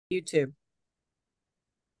YouTube.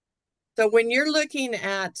 So when you're looking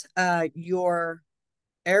at your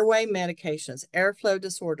airway medications, airflow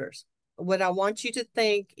disorders, what I want you to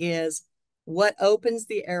think is what opens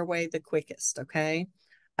the airway the quickest, okay?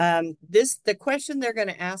 The question they're going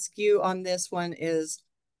to ask you on this one is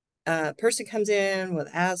a person comes in with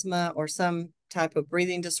asthma or some type of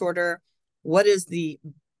breathing disorder. What is the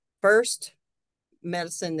first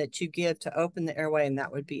medicine that you give to open the airway? And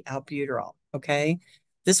that would be albuterol, okay?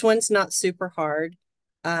 This one's not super hard,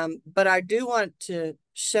 but I do want to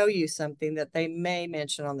show you something that they may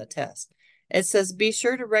mention on the test. It says, be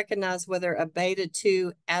sure to recognize whether a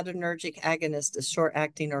beta-2 adrenergic agonist is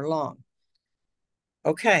short-acting or long.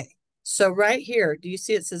 Okay, so right here, do you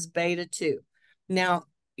see it says beta-2? Now,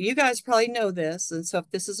 you guys probably know this, and so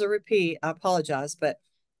if this is a repeat, I apologize, but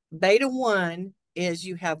beta-1 is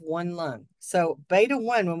you have one lung. So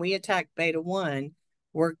beta-1, when we attack beta-1,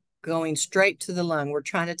 we're going straight to the lung. We're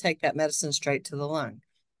trying to take that medicine straight to the lung.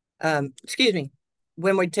 Excuse me.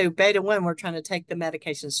 When we do beta-1, we're trying to take the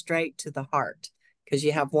medication straight to the heart because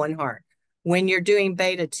you have one heart. When you're doing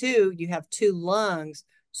beta-2, you have two lungs.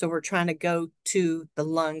 So we're trying to go to the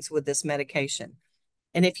lungs with this medication.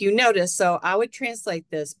 And if you notice, so I would translate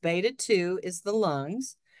this, beta-2 is the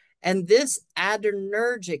lungs. And this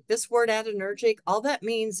adrenergic, this word adrenergic, all that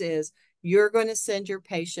means is you're going to send your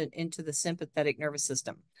patient into the sympathetic nervous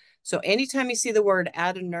system. So anytime you see the word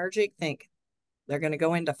adrenergic, think they're going to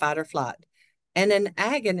go into fight or flight. And an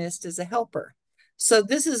agonist is a helper. So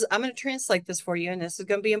this is, I'm going to translate this for you, and this is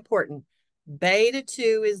going to be important.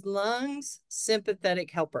 Beta-2 is lungs,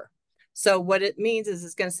 sympathetic helper. So what it means is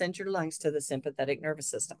it's going to send your lungs to the sympathetic nervous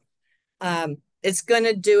system. It's going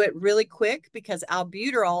to do it really quick because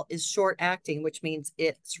albuterol is short acting, which means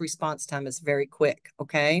its response time is very quick.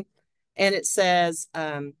 Okay. And it says,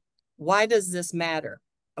 why does this matter?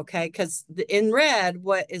 Okay. Because in red,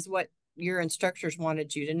 what your instructors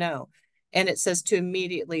wanted you to know. And it says to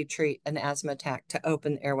immediately treat an asthma attack to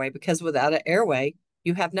open the airway, because without an airway,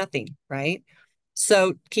 you have nothing, right?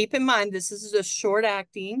 So keep in mind, this is a short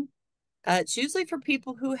acting. It's usually for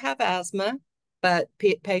people who have asthma, but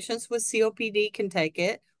patients with COPD can take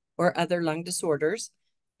it or other lung disorders.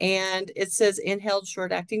 And it says inhaled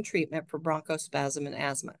short-acting treatment for bronchospasm and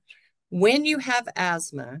asthma. When you have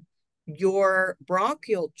asthma, your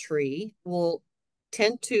bronchial tree will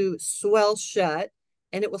tend to swell shut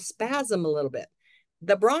and it will spasm a little bit.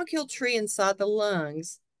 The bronchial tree inside the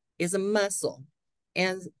lungs is a muscle,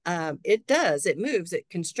 and it moves, it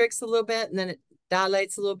constricts a little bit, and then it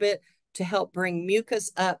dilates a little bit to help bring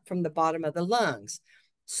mucus up from the bottom of the lungs.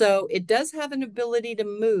 So it does have an ability to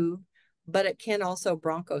move, but it can also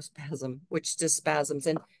bronchospasm, which just spasms.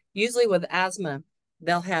 And usually with asthma,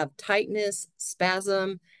 they'll have tightness,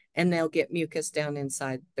 spasm, and they'll get mucus down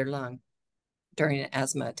inside their lung during an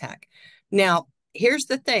asthma attack. Now, here's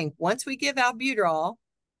the thing. Once we give albuterol,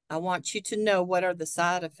 I want you to know what are the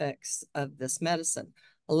side effects of this medicine.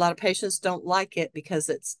 A lot of patients don't like it because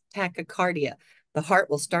it's tachycardia. The heart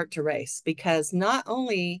will start to race because not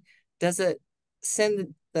only does it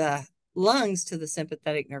send the lungs to the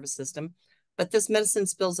sympathetic nervous system, but this medicine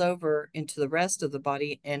spills over into the rest of the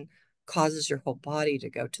body and causes your whole body to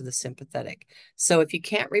go to the sympathetic. So if you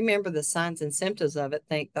can't remember the signs and symptoms of it,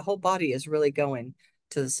 think the whole body is really going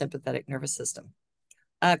to the sympathetic nervous system.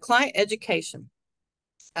 Client education.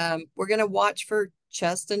 We're going to watch for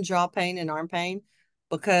chest and jaw pain and arm pain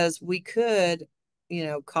because we could,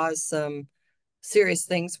 cause some serious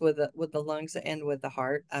things with the lungs and with the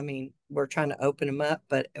heart. I mean, we're trying to open them up,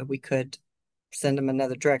 but we could send them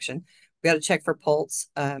another direction. We got to check for pulse,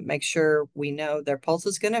 make sure we know their pulse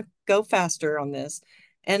is going to go faster on this,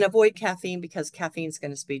 and avoid caffeine because caffeine is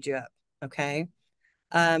going to speed you up. Okay.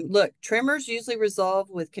 Look, tremors usually resolve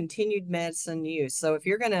with continued medicine use. So if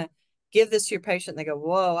you're going to give this to your patient, they go,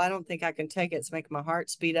 whoa, I don't think I can take it. It's making my heart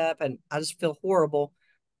speed up and I just feel horrible.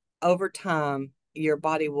 Over time, your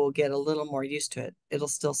body will get a little more used to it. It'll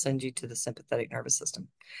still send you to the sympathetic nervous system.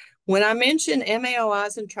 When I mention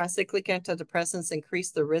MAOIs and tricyclic antidepressants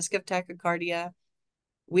increase the risk of tachycardia,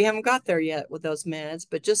 we haven't got there yet with those meds,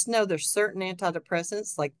 but just know there's certain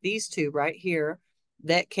antidepressants like these two right here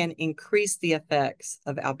that can increase the effects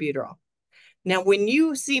of albuterol. Now, when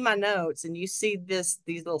you see my notes and you see these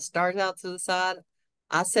little stars out to the side,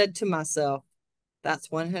 I said to myself, that's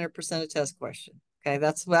 100% a test question. Okay,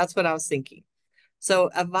 that's what I was thinking.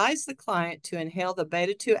 So advise the client to inhale the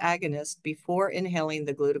beta-2 agonist before inhaling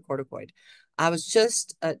the glucocorticoid. I was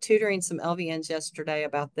just tutoring some LVNs yesterday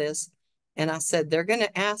about this, and I said, they're going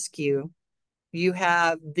to ask you, you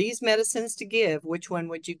have these medicines to give, which one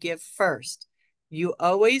would you give first? You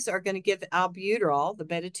always are going to give albuterol, the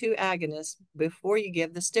beta-2 agonist, before you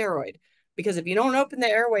give the steroid. Because if you don't open the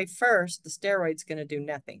airway first, the steroid's going to do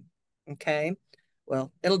nothing. Okay?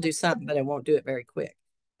 Well, it'll do something, but it won't do it very quick.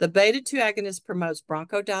 The beta-2 agonist promotes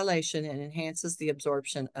bronchodilation and enhances the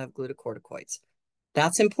absorption of glucocorticoids.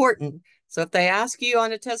 That's important. So if they ask you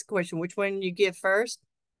on a test question, which one you give first?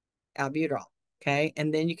 Albuterol. Okay?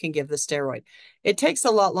 And then you can give the steroid. It takes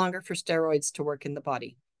a lot longer for steroids to work in the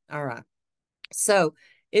body. All right. So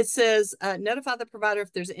it says, notify the provider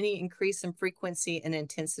if there's any increase in frequency and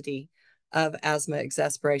intensity of asthma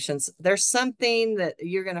exacerbations. There's something that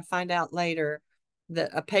you're going to find out later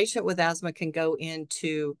that a patient with asthma can go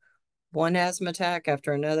into one asthma attack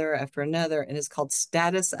after another, and it's called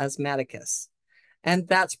status asthmaticus. And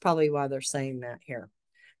that's probably why they're saying that here.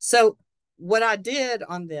 So what I did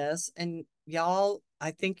on this, and y'all,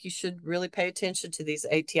 I think you should really pay attention to these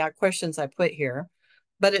ATI questions I put here.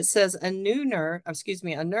 But it says a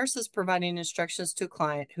nurse is providing instructions to a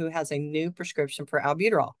client who has a new prescription for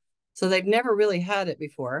albuterol. So they've never really had it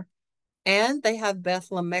before. And they have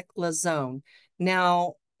bethlemetglazone.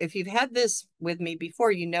 Now, if you've had this with me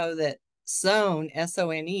before, you know that zone,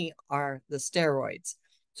 S-O-N-E, are the steroids.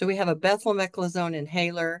 So we have a bethlemetglazone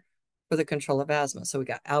inhaler for the control of asthma. So we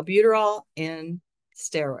got albuterol and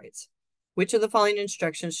steroids. Which of the following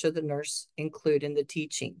instructions should the nurse include in the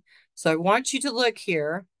teaching? So I want you to look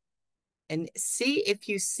here and see if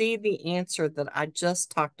you see the answer that I just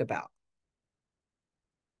talked about.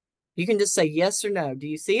 You can just say yes or no. Do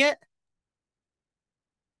you see it?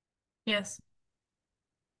 Yes.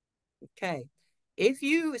 Okay. If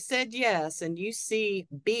you said yes and you see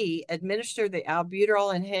B, administer the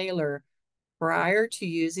albuterol inhaler prior to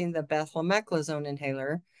using the bethlemetglazone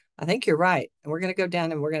inhaler, I think you're right. And we're going to go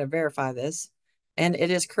down and we're going to verify this. And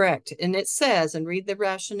it is correct. And it says, and read the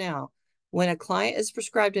rationale, when a client is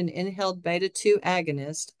prescribed an inhaled beta-2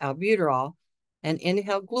 agonist, albuterol, and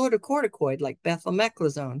inhaled glucocorticoid like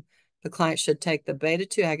bethlemetglazone, the client should take the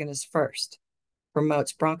beta-2 agonist first.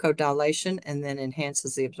 Promotes bronchodilation and then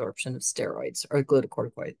enhances the absorption of steroids or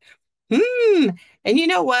glucocorticoid. And you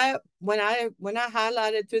know what? When I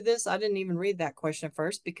highlighted through this, I didn't even read that question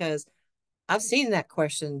first because I've seen that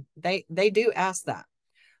question. They do ask that.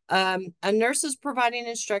 A nurse is providing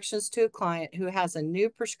instructions to a client who has a new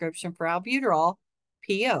prescription for albuterol,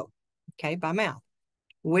 PO, okay, by mouth.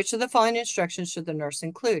 Which of the following instructions should the nurse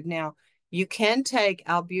include? Now, you can take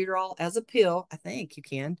albuterol as a pill. I think you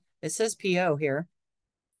can. It says PO here.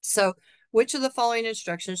 So, which of the following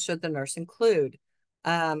instructions should the nurse include?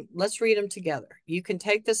 Let's read them together. You can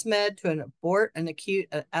take this med to abort an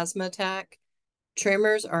acute asthma attack.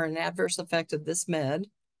 Tremors are an adverse effect of this med.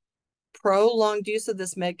 Prolonged use of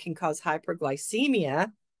this med can cause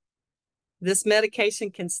hyperglycemia. This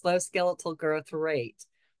medication can slow skeletal growth rate.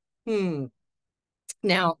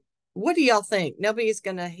 Now, what do y'all think? Nobody's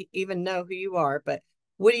going to even know who you are, but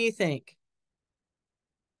what do you think?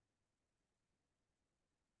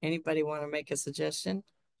 Anybody want to make a suggestion?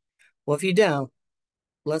 Well, if you don't,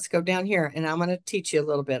 let's go down here and I'm going to teach you a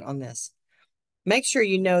little bit on this. Make sure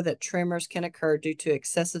you know that tremors can occur due to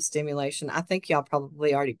excessive stimulation. I think y'all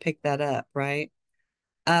probably already picked that up, right?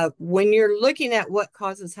 When you're looking at what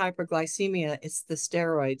causes hyperglycemia, it's the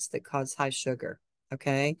steroids that cause high sugar,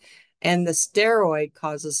 okay? And the steroid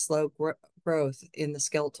causes slow growth in the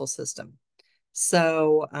skeletal system.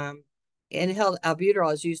 So inhaled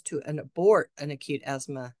albuterol is used to abort an acute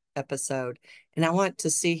asthma episode. And I want to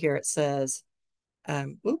see here, it says,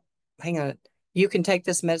 hang on. You can take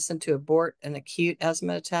this medicine to abort an acute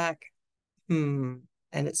asthma attack. And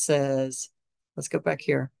it says, let's go back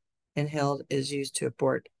here. Inhaled is used to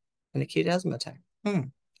abort an acute asthma attack.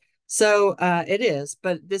 So it is,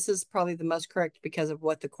 but this is probably the most correct because of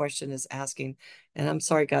what the question is asking. And I'm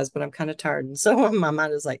sorry, guys, but I'm kind of tired. And so my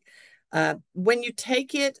mind is like, when you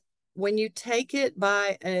take it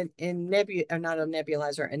by not a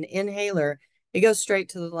nebulizer, an inhaler, it goes straight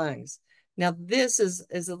to the lungs. Now, this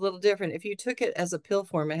is a little different. If you took it as a pill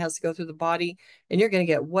form, it has to go through the body, and you're going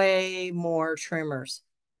to get way more tremors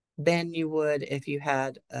than you would if you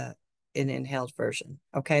had an inhaled version.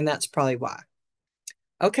 Okay, and that's probably why.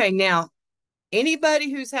 Okay, now,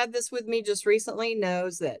 anybody who's had this with me just recently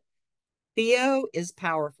knows that Theo is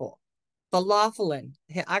powerful. Theophylline,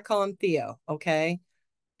 I call him Theo, okay?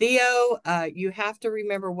 Theo, you have to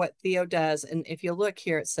remember what Theo does. And if you look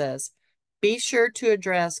here, it says, be sure to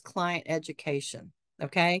address client education,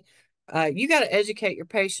 okay? You got to educate your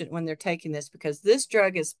patient when they're taking this because this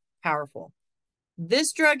drug is powerful.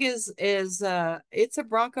 This drug is it's a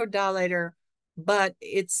bronchodilator, but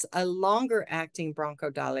it's a longer acting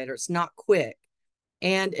bronchodilator. It's not quick.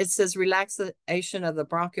 And it says relaxation of the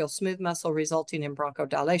bronchial smooth muscle resulting in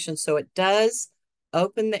bronchodilation. So it does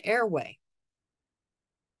open the airway.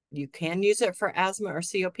 You can use it for asthma or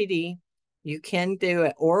COPD. You can do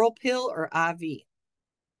an oral pill or IV.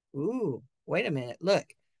 Ooh, wait a minute. Look,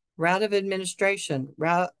 route of administration.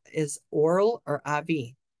 Route is oral or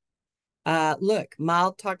IV. Look,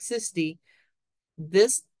 mild toxicity.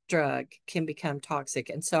 This drug can become toxic.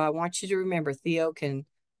 And so I want you to remember theo can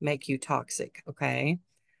make you toxic. Okay.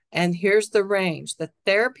 And here's the range. The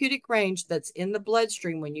therapeutic range that's in the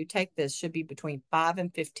bloodstream when you take this should be between 5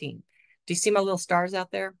 and 15. Do you see my little stars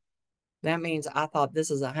out there? That means I thought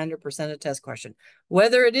this is 100% a test question.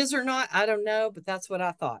 Whether it is or not, I don't know, but that's what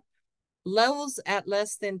I thought. Levels at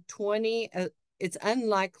less than 20, it's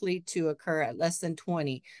unlikely to occur at less than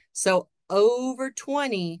 20. So over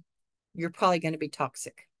 20, you're probably going to be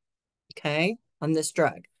toxic, okay, on this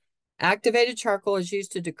drug. Activated charcoal is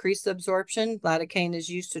used to decrease absorption. Lidocaine is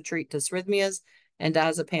used to treat dysrhythmias, and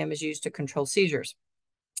diazepam is used to control seizures.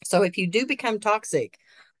 So if you do become toxic,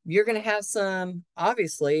 you're going to have some,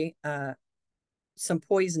 obviously, some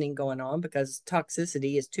poisoning going on because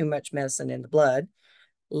toxicity is too much medicine in the blood.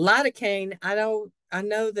 Lidocaine, I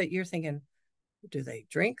know that you're thinking, do they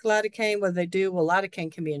drink lidocaine? What do they do? Well,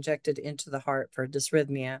 lidocaine can be injected into the heart for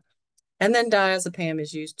dysrhythmia. And then diazepam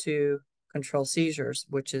is used to control seizures,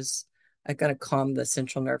 which is going to calm the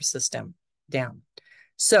central nervous system down.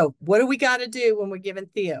 So what do we got to do when we're giving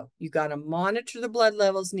theo? You got to monitor the blood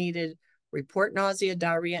levels needed, report nausea,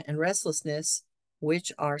 diarrhea, and restlessness,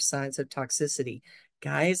 which are signs of toxicity.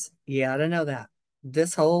 Guys, you got to know that.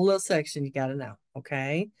 This whole little section, you got to know,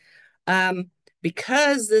 okay?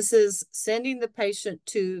 Because this is sending the patient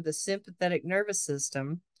to the sympathetic nervous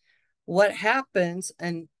system, what happens,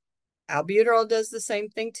 and albuterol does the same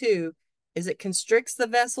thing too, is it constricts the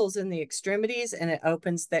vessels in the extremities and it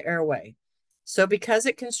opens the airway. So because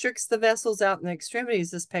it constricts the vessels out in the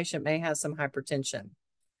extremities, this patient may have some hypertension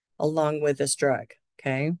along with this drug,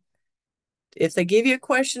 okay? If they give you a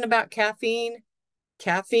question about caffeine,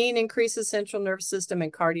 caffeine increases central nervous system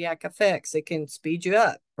and cardiac effects. It can speed you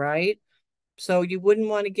up, right? So you wouldn't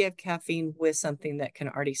want to give caffeine with something that can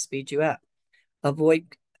already speed you up.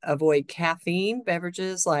 Avoid caffeine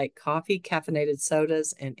beverages like coffee, caffeinated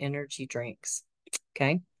sodas, and energy drinks.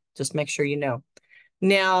 Okay, just make sure you know.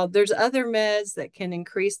 Now, there's other meds that can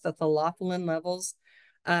increase the thalopholin levels.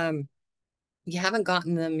 You haven't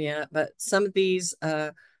gotten them yet, but some of these,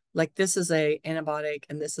 like this is a antibiotic,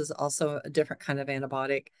 and this is also a different kind of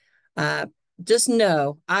antibiotic. Just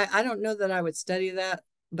know, I don't know that I would study that,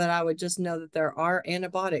 but I would just know that there are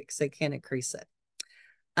antibiotics that can increase it.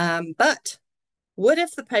 But what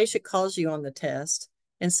if the patient calls you on the test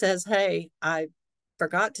and says, hey, I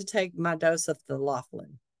forgot to take my dose of the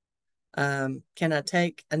thalopholin. Can I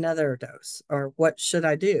take another dose? Or what should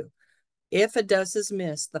I do? If a dose is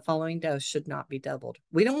missed, the following dose should not be doubled.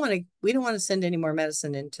 We don't want to send any more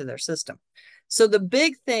medicine into their system. So the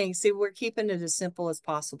big thing, see, we're keeping it as simple as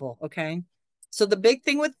possible, okay? So the big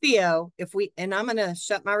thing with theo, and I'm going to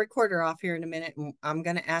shut my recorder off here in a minute, and I'm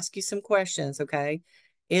going to ask you some questions, okay?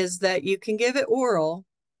 Is that you can give it oral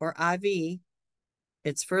or IV.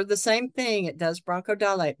 It's for the same thing. It does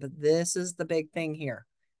bronchodilate, but this is the big thing here.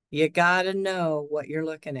 You got to know what you're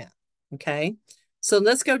looking at, okay? So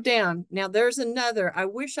let's go down. Now there's another. I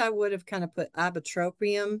wish I would have kind of put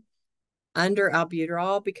ibupropium under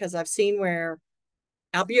albuterol because I've seen where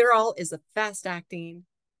albuterol is a fast acting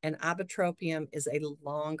and ibupropium is a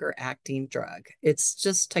longer acting drug. It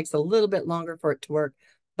just takes a little bit longer for it to work,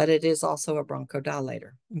 but it is also a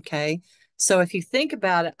bronchodilator, okay? So if you think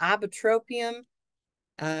about it, ibupropium,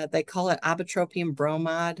 they call it ibupropium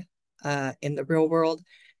bromide in the real world.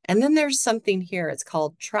 And then there's something here. It's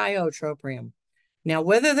called triotropium. Now,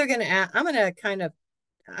 whether they're going to add, I'm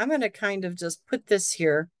going to kind of just put this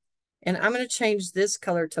here, and I'm going to change this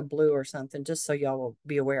color to blue or something, just so y'all will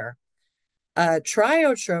be aware.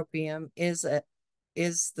 Triotropium is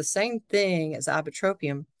the same thing as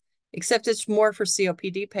ibupropium, except it's more for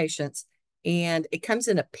COPD patients, and it comes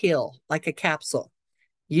in a pill, like a capsule.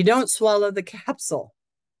 You don't swallow the capsule,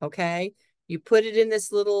 okay? You put it in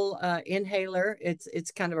this little inhaler.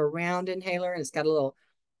 It's kind of a round inhaler, and it's got a little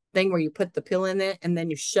thing where you put the pill in it, and then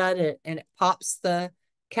you shut it, and it pops the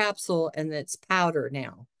capsule, and it's powder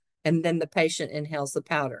now. And then the patient inhales the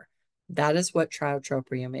powder. That is what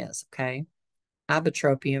triotropium is, okay?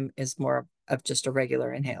 Ibupropium is more of just a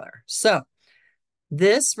regular inhaler. So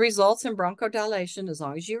this results in bronchodilation. As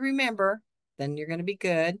long as you remember, then you're going to be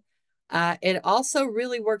good. It also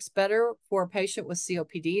really works better for a patient with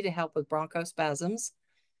COPD to help with bronchospasms.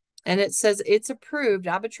 And it says it's approved.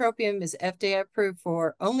 Ibuprofen is FDA approved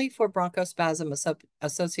for only for bronchospasm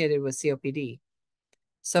associated with COPD.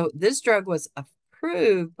 So this drug was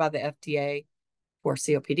approved by the FDA for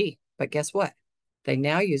COPD. But guess what? They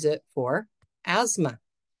now use it for asthma.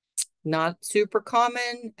 Not super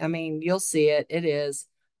common. I mean, you'll see it. It is,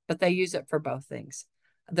 but they use it for both things.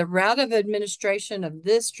 The route of administration of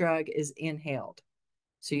this drug is inhaled.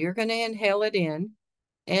 So you're going to inhale it in.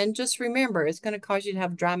 And just remember, it's going to cause you to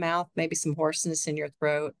have dry mouth, maybe some hoarseness in your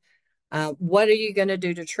throat. What are you going to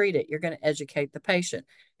do to treat it? You're going to educate the patient.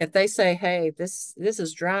 If they say, hey, this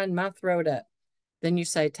is drying my throat up, then you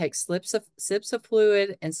say, take sips of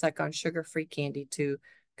fluid and suck on sugar-free candy to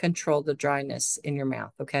control the dryness in your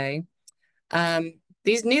mouth, okay?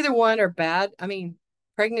 These neither one are bad. I mean,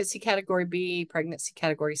 pregnancy category B, pregnancy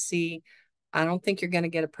category C. I don't think you're going to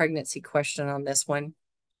get a pregnancy question on this one,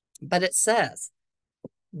 but it says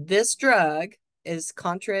this drug is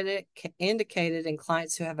contraindicated in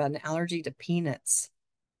clients who have an allergy to peanuts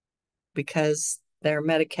because their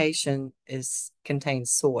medication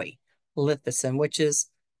contains soy lecithin, which is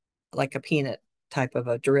like a peanut type of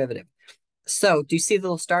a derivative. So, do you see the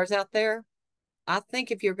little stars out there? I think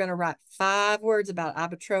if you're going to write 5 words about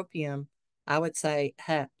ibuprofen, I would say,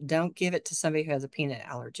 hey, don't give it to somebody who has a peanut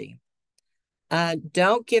allergy.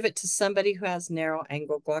 Don't give it to somebody who has narrow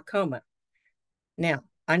angle glaucoma. Now,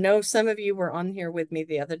 I know some of you were on here with me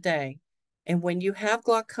the other day, and when you have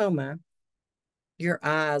glaucoma, your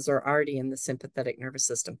eyes are already in the sympathetic nervous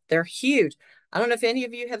system. They're huge. I don't know if any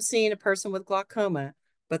of you have seen a person with glaucoma,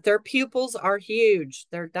 but their pupils are huge.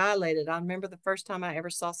 They're dilated. I remember the first time I ever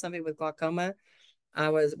saw somebody with glaucoma,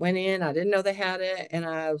 went in, I didn't know they had it, and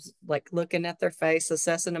I was like looking at their face,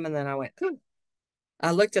 assessing them, and then I went, oh.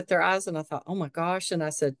 I looked at their eyes and I thought, oh my gosh. And I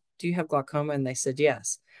said, do you have glaucoma? And they said,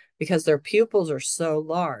 yes, because their pupils are so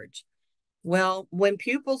large. Well, when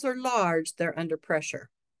pupils are large, they're under pressure.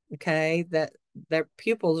 Okay. That their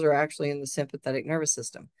pupils are actually in the sympathetic nervous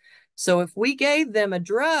system. So if we gave them a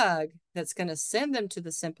drug that's going to send them to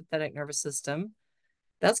the sympathetic nervous system,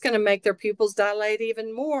 that's going to make their pupils dilate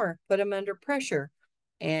even more, put them under pressure,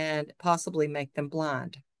 and possibly make them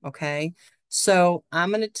blind. Okay. So I'm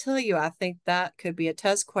going to tell you, I think that could be a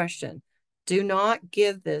test question. Do not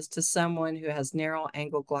give this to someone who has narrow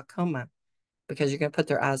angle glaucoma because you're going to put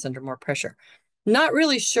their eyes under more pressure. Not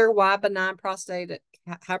really sure why benign prostatic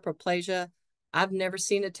hyperplasia. I've never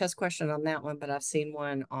seen a test question on that one, but I've seen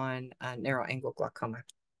one on narrow angle glaucoma.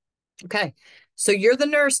 Okay, so you're the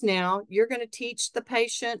nurse now. You're going to teach the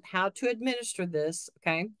patient how to administer this.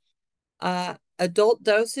 Okay. Adult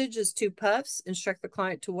dosage is 2 puffs. Instruct the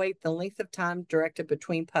client to wait the length of time directed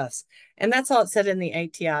between puffs. And that's all it said in the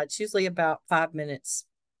ATI. It's usually about 5 minutes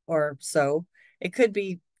or so. It could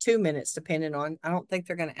be 2 minutes, depending on, I don't think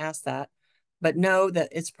they're going to ask that, but know that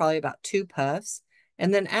it's probably about 2 puffs.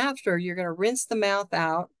 And then after, you're going to rinse the mouth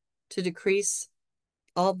out to decrease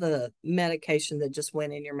all the medication that just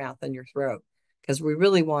went in your mouth and your throat, because we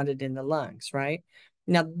really want it in the lungs, right?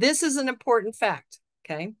 Now, this is an important fact,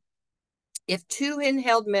 okay? If 2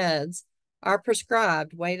 inhaled meds are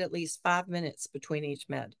prescribed, wait at least 5 minutes between each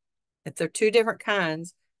med. If they're 2 different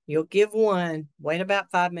kinds, you'll give one, wait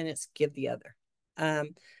about 5 minutes, give the other.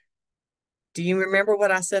 Do you remember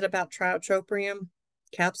what I said about tiotropium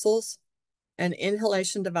capsules? An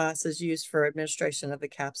inhalation device is used for administration of the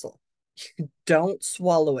capsule. Don't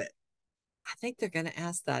swallow it. I think they're going to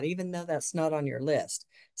ask that, even though that's not on your list.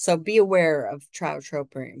 So be aware of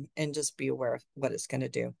tiotropium and just be aware of what it's going to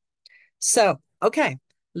do. So, okay,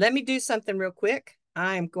 let me do something real quick.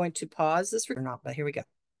 I'm going to pause this or not, but here we go.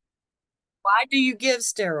 Why do you give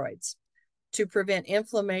steroids? To prevent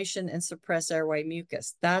inflammation and suppress airway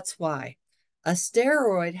mucus. That's why. A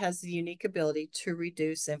steroid has the unique ability to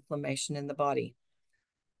reduce inflammation in the body.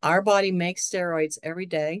 Our body makes steroids every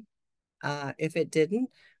day. If it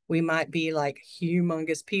didn't, we might be like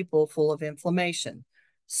humongous people full of inflammation.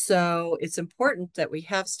 So it's important that we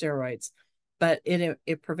have steroids, but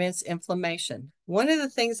it prevents inflammation. One of the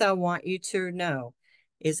things I want you to know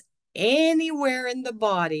is anywhere in the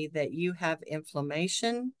body that you have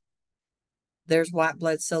inflammation, there's white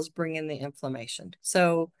blood cells bringing the inflammation.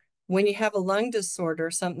 So when you have a lung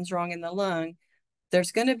disorder, something's wrong in the lung,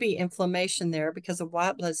 there's going to be inflammation there because the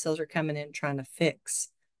white blood cells are coming in trying to fix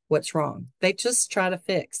what's wrong. They just try to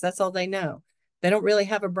fix. That's all they know. They don't really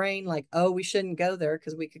have a brain like, oh, we shouldn't go there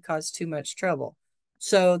because we could cause too much trouble.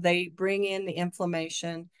 So they bring in the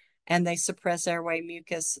inflammation and they suppress airway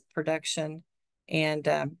mucus production, and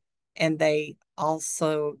they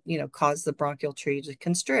also, cause the bronchial tree to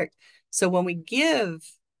constrict. So when we give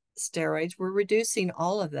steroids, we're reducing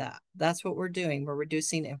all of that. That's what we're doing. We're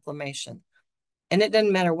reducing inflammation. And it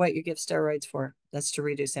doesn't matter what you give steroids for, that's to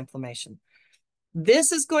reduce inflammation.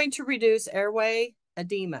 This is going to reduce airway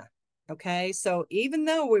edema. Okay, so even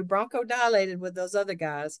though we bronchodilated with those other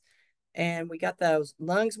guys and we got those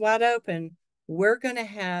lungs wide open, we're going to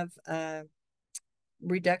have a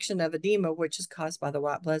reduction of edema, which is caused by the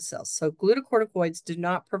white blood cells. So glucocorticoids do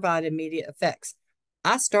not provide immediate effects.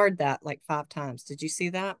 I starred that like 5 times. Did you see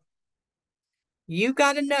that? You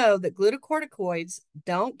got to know that glucocorticoids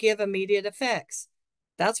don't give immediate effects.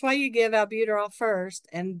 That's why you give albuterol first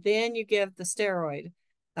and then you give the steroid.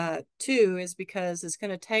 Two is because it's going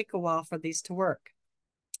to take a while for these to work.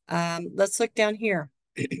 Let's look down here.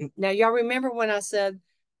 Now, y'all remember when I said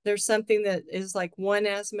there's something that is like one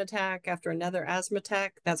asthma attack after another asthma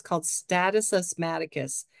attack? That's called status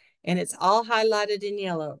asthmaticus, and it's all highlighted in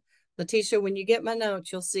yellow. Letitia, when you get my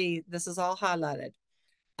notes, you'll see this is all highlighted.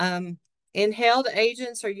 Inhaled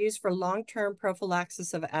agents are used for long-term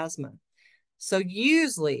prophylaxis of asthma. So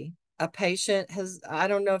usually a patient has, I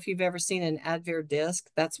don't know if you've ever seen an Advair disc,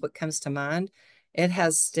 that's what comes to mind. It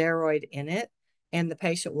has steroid in it and the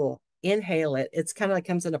patient will inhale it. It's kind of like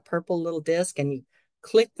comes in a purple little disc and you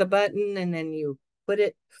click the button and then you put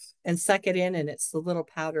it and suck it in and it's the little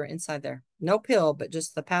powder inside there. No pill, but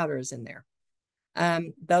just the powder is in there.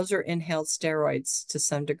 Those are inhaled steroids to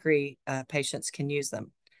some degree. Patients can use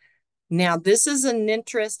them. Now, this is an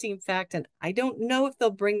interesting fact, and I don't know if they'll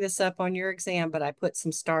bring this up on your exam, but I put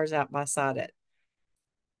some stars out beside it.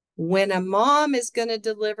 When a mom is going to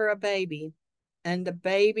deliver a baby and the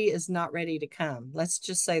baby is not ready to come, let's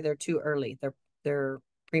just say they're too early, they're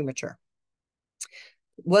premature.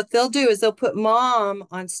 What they'll do is they'll put mom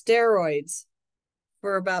on steroids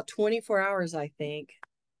for about 24 hours, I think,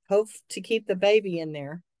 hope to keep the baby in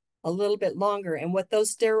there a little bit longer. And what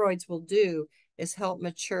those steroids will do is help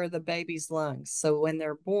mature the baby's lungs. So when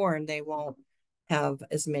they're born, they won't have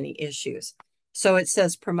as many issues. So it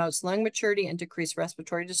says promotes lung maturity and decreased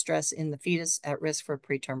respiratory distress in the fetus at risk for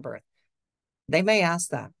preterm birth. They may ask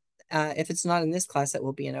that. If it's not in this class, it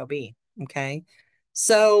will be an OB. Okay.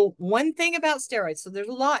 So one thing about steroids, so there's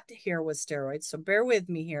a lot here with steroids. So bear with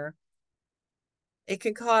me here. It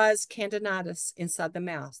can cause candidemia inside the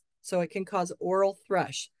mouth. So it can cause oral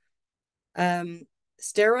thrush.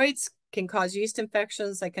 Steroids can cause yeast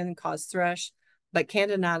infections. They can cause thrush, but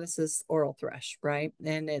candidemia is oral thrush, right?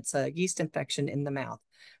 And it's a yeast infection in the mouth.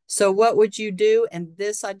 So what would you do? And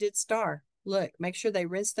this I did star. Look, make sure they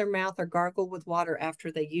rinse their mouth or gargle with water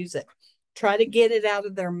after they use it. Try to get it out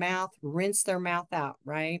of their mouth, rinse their mouth out,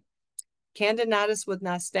 right? Candidemia with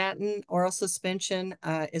nystatin, oral suspension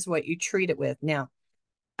is what you treat it with. Now,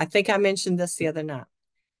 I think I mentioned this the other night.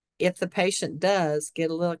 If the patient does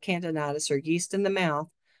get a little candidemia or yeast in the mouth,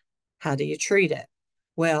 how do you treat it?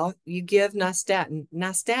 Well, you give nystatin.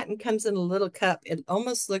 Nystatin comes in a little cup. It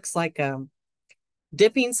almost looks like a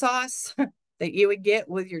dipping sauce that you would get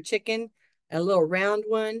with your chicken, a little round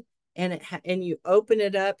one, and you open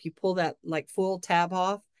it up, you pull that like full tab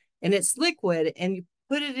off, and it's liquid, and you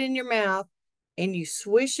put it in your mouth, and you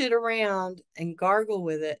swish it around and gargle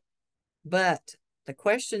with it. But the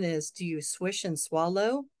question is, do you swish and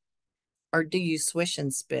swallow, or do you swish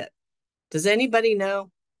and spit? Does anybody know?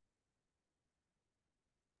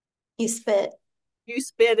 You spit. You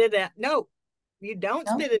spit it out. No, you don't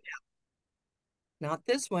No? spit it out. Not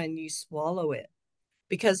this one. You swallow it.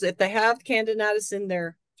 Because if they have candidemia in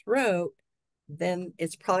their throat, then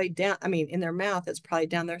it's probably down, I mean, in their mouth, it's probably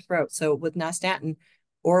down their throat. So with nystatin,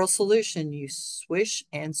 oral solution, you swish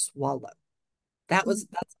and swallow.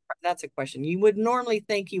 That's a question. You would normally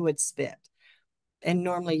think you would spit. And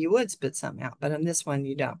normally you would spit something out, but on this one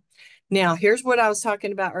you don't. Now, here's what I was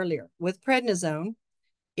talking about earlier. With prednisone,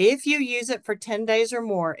 if you use it for 10 days or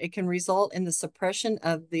more, it can result in the suppression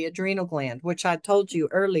of the adrenal gland, which I told you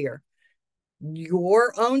earlier.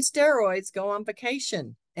 Your own steroids go on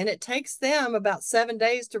vacation, and it takes them about 7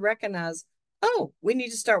 days to recognize, oh, we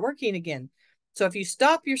need to start working again. So if you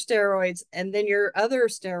stop your steroids and then your other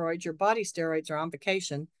steroids, your body steroids are on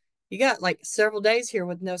vacation, you got like several days here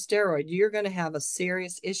with no steroid, you're going to have a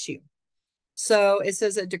serious issue. So it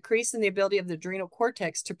says a decrease in the ability of the adrenal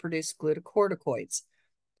cortex to produce glucocorticoids.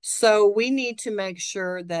 So we need to make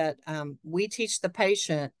sure that we teach the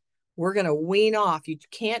patient we're going to wean off. You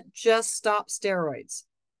can't just stop steroids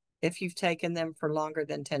if you've taken them for longer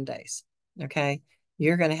than 10 days. Okay.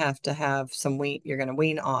 You're going to have some wean. You're going to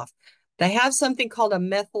wean off. They have something called a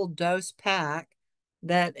methyl dose pack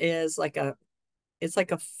that is it's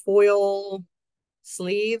like a foil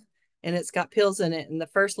sleeve and it's got pills in it. And the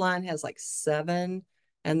first line has like 7,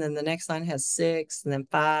 and then the next line has 6, and then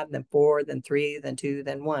 5, then 4, then 3, then 2,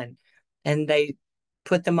 then 1. And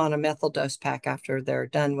put them on a methyl dose pack after they're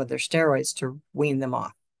done with their steroids to wean them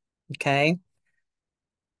off. Okay.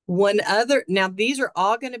 Now these are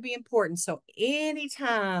all going to be important. So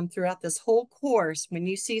anytime throughout this whole course, when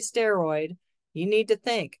you see steroid, you need to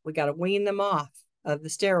think, we got to wean them off of the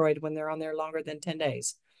steroid when they're on there longer than 10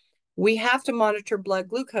 days. We have to monitor blood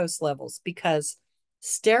glucose levels because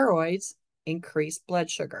steroids increase blood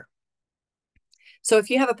sugar. So if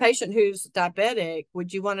you have a patient who's diabetic,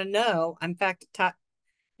 would you want to know? In fact,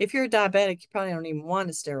 if you're a diabetic, you probably don't even want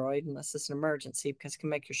a steroid unless it's an emergency because it can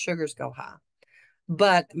make your sugars go high.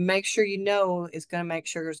 But make sure you know it's going to make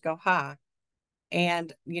sugars go high.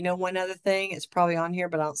 And one other thing, it's probably on here,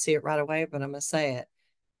 but I don't see it right away, but I'm going to say it.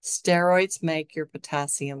 Steroids make your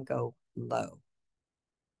potassium go low.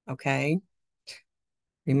 Okay.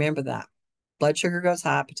 Remember that. Blood sugar goes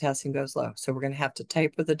high, potassium goes low. So we're going to have to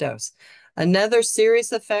taper the dose. Another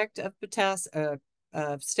serious effect of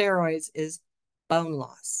steroids is bone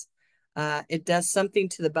loss. It does something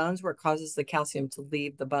to the bones where it causes the calcium to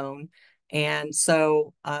leave the bone. And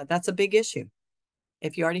so that's a big issue.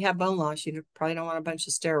 If you already have bone loss, you probably don't want a bunch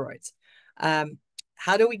of steroids.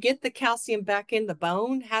 How do we get the calcium back in the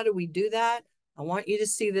bone? How do we do that? I want you to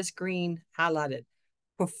see this green highlighted.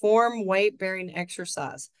 Perform weight-bearing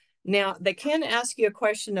exercise. Now, they can ask you a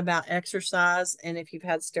question about exercise, and if you've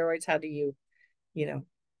had steroids, how do you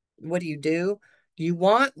what do you do? You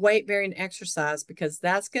want weight-bearing exercise because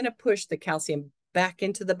that's going to push the calcium back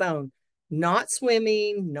into the bone. Not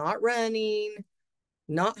swimming, not running,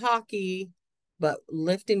 not hockey, but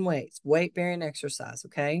lifting weights, weight-bearing exercise,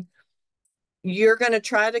 okay? You're going to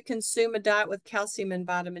try to consume a diet with calcium and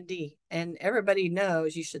vitamin D. And everybody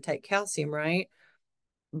knows you should take calcium, right?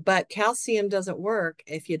 But calcium doesn't work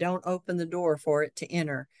if you don't open the door for it to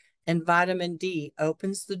enter. And vitamin D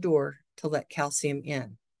opens the door to let calcium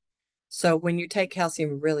in. So when you take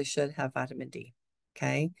calcium, you really should have vitamin D.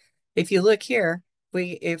 Okay. If you look here,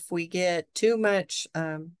 if we get too much,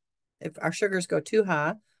 if our sugars go too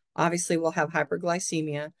high, obviously we'll have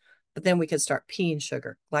hyperglycemia, but then we could start peeing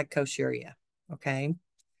sugar, glycosuria. Okay.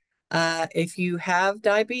 If you have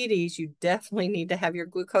diabetes, you definitely need to have your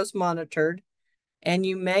glucose monitored. And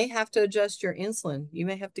you may have to adjust your insulin. You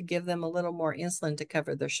may have to give them a little more insulin to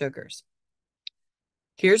cover their sugars.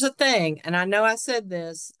 Here's a thing, and I know I said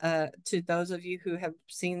this to those of you who have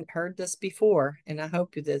heard this before, and I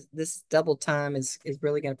hope this double time is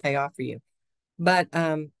really going to pay off for you. But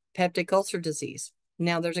peptic ulcer disease.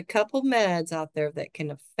 Now, there's a couple meds out there that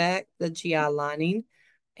can affect the GI lining,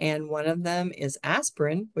 and one of them is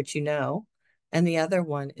aspirin, which you know, and the other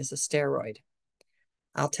one is a steroid.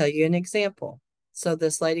 I'll tell you an example. So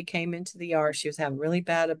this lady came into the ER. She was having really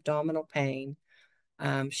bad abdominal pain.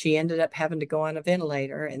 She ended up having to go on a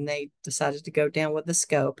ventilator, and they decided to go down with the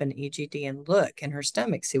scope and EGD and look in her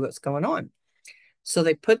stomach, see what's going on. So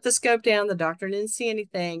they put the scope down. The doctor didn't see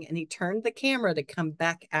anything, and he turned the camera to come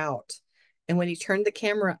back out. And when he turned the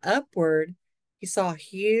camera upward, he saw a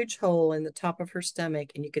huge hole in the top of her stomach,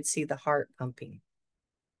 and you could see the heart pumping.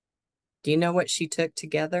 Do you know what she took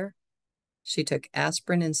together? She took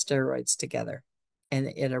aspirin and steroids together, and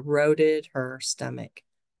it eroded her stomach.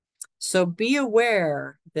 So be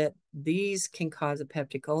aware that these can cause a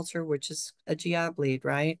peptic ulcer, which is a GI bleed,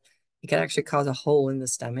 right? It can actually cause a hole in the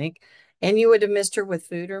stomach. And you would have missed her with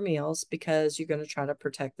food or meals because you're going to try to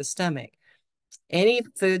protect the stomach. Any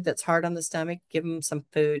food that's hard on the stomach, give them some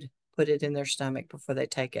food, put it in their stomach before they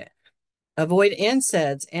take it. Avoid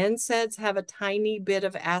NSAIDs. NSAIDs have a tiny bit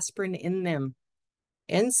of aspirin in them.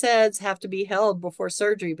 NSAIDs have to be held before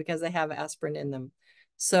surgery because they have aspirin in them.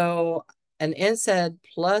 So an NSAID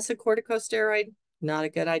plus a corticosteroid, not a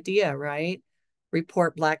good idea, right?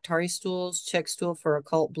 Report black tarry stools, check stool for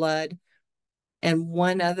occult blood. And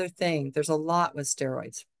one other thing, there's a lot with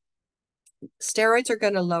steroids. Steroids are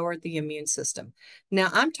going to lower the immune system. Now,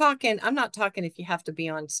 I'm not talking if you have to be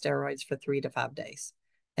on steroids for 3 to 5 days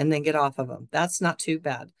and then get off of them. That's not too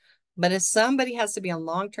bad. But if somebody has to be on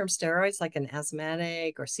long-term steroids, like an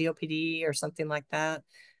asthmatic or COPD or something like that,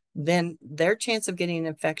 then their chance of getting an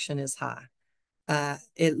infection is high.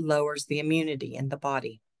 It lowers the immunity in the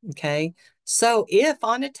body. Okay. So if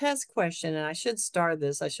on a test question, and I should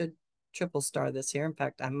triple star this here. In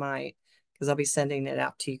fact, I might, because I'll be sending it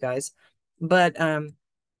out to you guys. But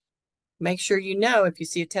make sure you know if you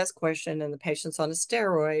see a test question and the patient's on a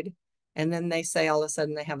steroid, and then they say all of a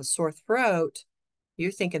sudden they have a sore throat,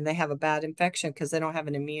 you're thinking they have a bad infection because they don't have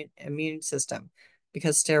an immune system,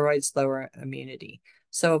 because steroids lower immunity.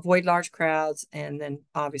 So avoid large crowds, and then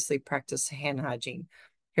obviously practice hand hygiene.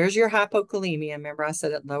 Here's your hypokalemia. Remember I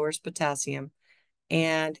said it lowers potassium.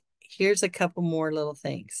 And here's a couple more little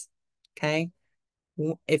things. Okay.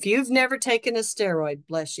 If you've never taken a steroid,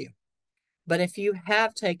 bless you. But if you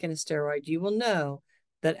have taken a steroid, you will know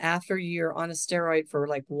that after you're on a steroid for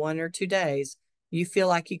like 1 or 2 days, you feel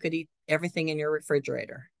like you could eat everything in your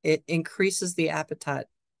refrigerator. It increases the appetite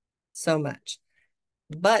so much.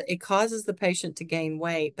 But it causes the patient to gain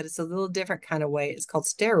weight, but it's a little different kind of weight. It's called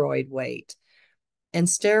steroid weight. And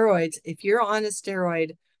steroids, if you're on a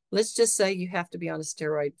steroid, let's just say you have to be on a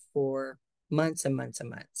steroid for months and months and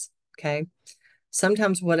months. Okay.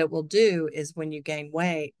 Sometimes what it will do is when you gain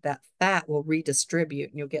weight, that fat will redistribute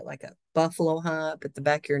and you'll get like a buffalo hump at the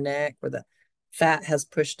back of your neck where the fat has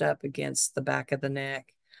pushed up against the back of the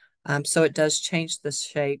neck. So it does change the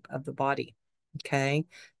shape of the body. Okay.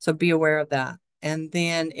 So be aware of that. And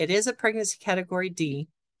then it is a pregnancy category D.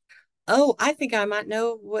 Oh, I think I might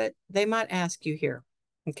know what they might ask you here.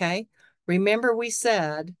 Okay. Remember, we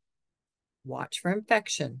said watch for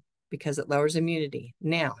infection because it lowers immunity.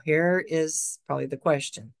 Now, here is probably the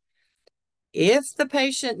question. If the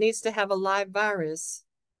patient needs to have a live virus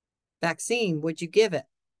vaccine, would you give it?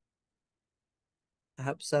 I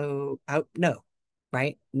hope so. I hope no,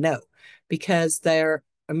 right? No, because their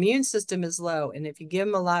immune system is low. And if you give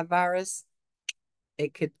them a live virus,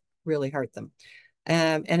 it could really hurt them.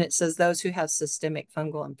 And it says those who have systemic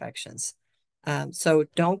fungal infections. So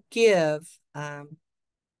don't give,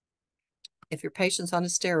 if your patient's on a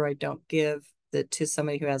steroid, don't give it to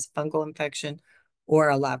somebody who has fungal infection or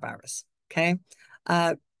a live virus. Okay.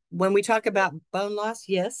 When we talk about bone loss,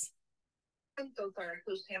 yes. I'm so sorry,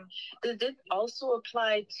 Coach Tam. Does this also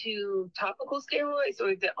apply to topical steroids, or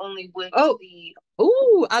is it only with the?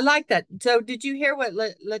 Oh, I like that. So, did you hear what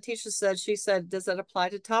Letitia said? She said, "Does that apply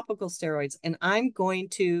to topical steroids?" And I'm going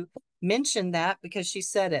to mention that because she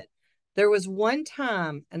said it. There was one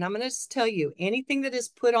time, and I'm going to tell you, anything that is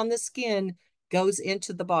put on the skin goes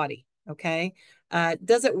into the body. Okay.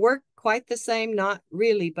 Does it work quite the same? Not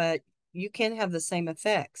really, but you can have the same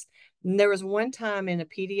effects. And there was one time in a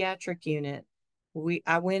pediatric unit,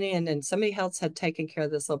 I went in and somebody else had taken care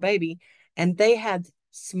of this little baby, and they had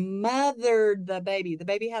smothered the baby. The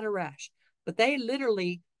baby had a rash, but they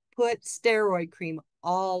literally put steroid cream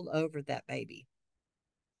all over that baby.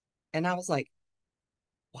 And I was like,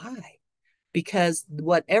 why? Because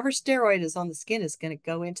whatever steroid is on the skin is going to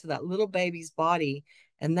go into that little baby's body,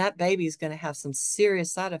 and that baby is going to have some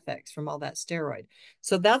serious side effects from all that steroid.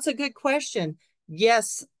 So that's a good question.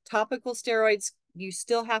 Yes, topical steroids, you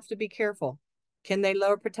still have to be careful. Can they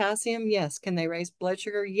lower potassium? Yes. Can they raise blood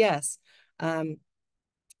sugar? Yes.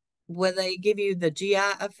 Will they give you the GI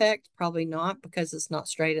effect? Probably not because it's not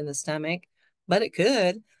straight in the stomach, but it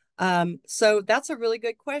could. So that's a really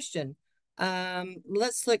good question.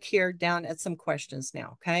 Let's look here down at some questions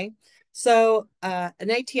now, okay? So an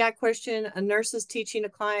ATI question, a nurse is teaching a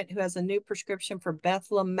client who has a new prescription for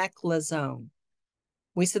bethylmeclizone.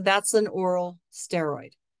 We said that's an oral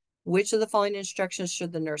steroid. Which of the following instructions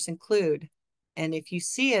should the nurse include? And if you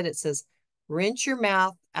see it, it says, rinse your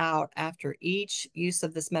mouth out after each use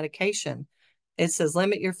of this medication. It says,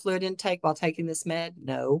 limit your fluid intake while taking this med.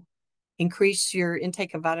 No. Increase your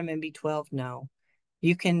intake of vitamin B12. No.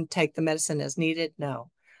 You can take the medicine as needed.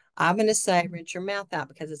 No. I'm going to say rinse your mouth out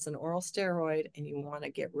because it's an oral steroid and you want to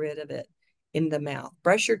get rid of it in the mouth.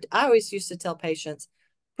 I always used to tell patients,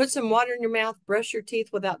 put some water in your mouth, brush your teeth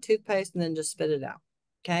without toothpaste, and then just spit it out.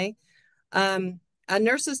 Okay. A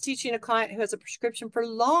nurse is teaching a client who has a prescription for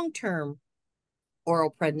long-term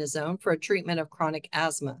oral prednisone for a treatment of chronic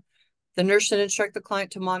asthma. The nurse should instruct the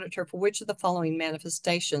client to monitor for which of the following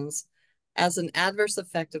manifestations as an adverse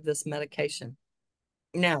effect of this medication.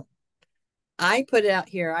 Now, I put it out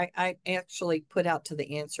here. I actually put out to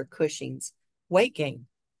the answer Cushing's weight gain.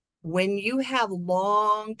 When you have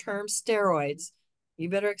long-term steroids, you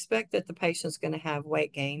better expect that the patient's going to have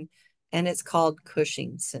weight gain, and it's called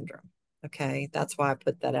Cushing's syndrome. Okay, that's why I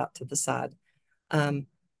put that out to the side.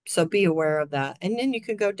 So be aware of that. And then you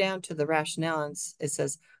can go down to the rationale, and it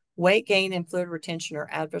says weight gain and fluid retention are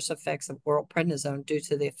adverse effects of oral prednisone due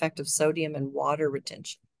to the effect of sodium and water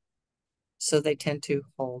retention. So they tend to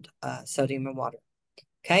hold sodium and water.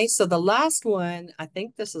 Okay, so the last one, I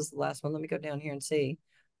think this is the last one. Let me go down here and see.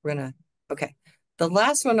 Okay. The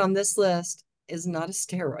last one on this list is not a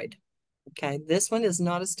steroid. Okay, this one is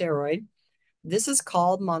not a steroid. This is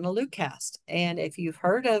called montelukast. And if you've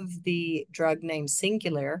heard of the drug name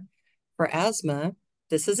Singulair for asthma,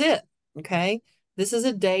 this is it. Okay, this is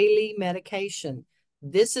a daily medication.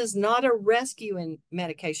 This is not a rescue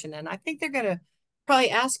medication. And I think they're going to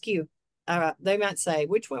probably ask you, they might say,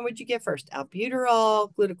 which one would you get first?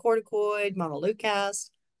 Albuterol, glucocorticoid,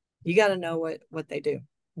 montelukast. You got to know what they do.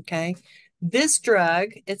 Okay. This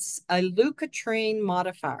drug, it's a leukotriene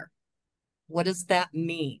modifier. What does that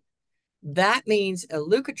mean? That means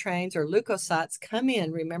leukotrienes or leukocytes come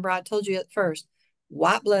in. Remember, I told you at first,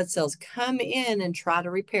 white blood cells come in and try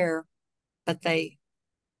to repair, but they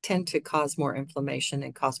tend to cause more inflammation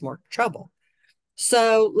and cause more trouble.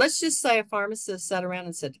 So let's just say a pharmacist sat around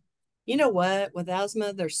and said, you know what, with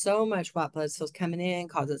asthma, there's so much white blood cells coming in,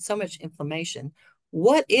 causing so much inflammation.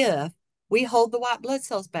 What if we hold the white blood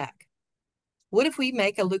cells back? What if we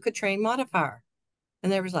make a leukotriene modifier?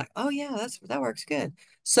 And they was like, oh yeah, that works good.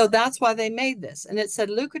 So that's why they made this. And it said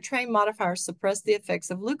leukotriene modifiers suppress the effects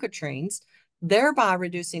of leukotrienes, thereby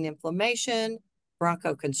reducing inflammation,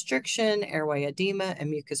 bronchoconstriction, airway edema, and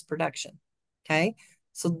mucus production. Okay.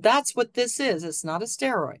 So that's what this is. It's not a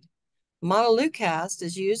steroid. Montelukast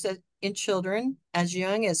is used in children as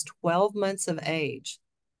young as 12 months of age.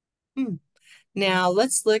 Now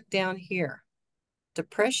let's look down here.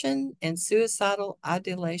 Depression and suicidal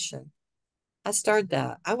ideation. I started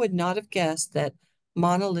that. I would not have guessed that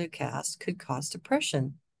montelukast could cause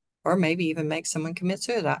depression or maybe even make someone commit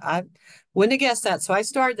suicide. I wouldn't have guessed that. So I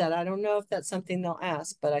started that. I don't know if that's something they'll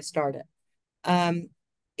ask, but I started.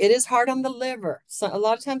 It is hard on the liver. So a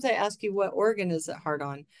lot of times they ask you what organ is it hard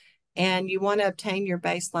on, and you want to obtain your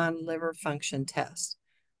baseline liver function test.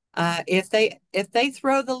 If they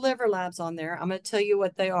throw the liver labs on there, I'm going to tell you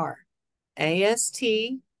what they are: AST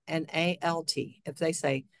and ALT. If they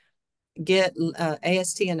say get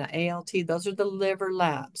AST and ALT, those are the liver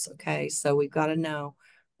labs. Okay, so we've got to know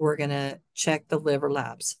we're going to check the liver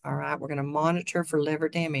labs. All right, we're going to monitor for liver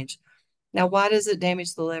damage. Now, why does it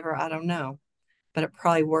damage the liver? I don't know, but it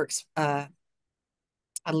probably works a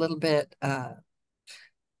little bit.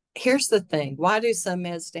 Here's the thing: why do some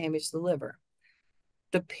meds damage the liver?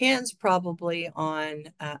 Depends probably on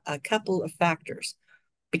a couple of factors.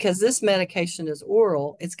 Because this medication is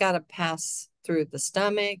oral, it's got to pass through the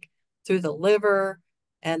stomach, through the liver,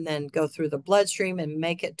 and then go through the bloodstream and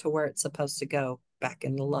make it to where it's supposed to go back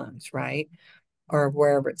in the lungs, right? Or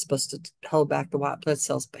wherever it's supposed to hold back the white blood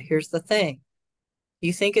cells. But here's the thing.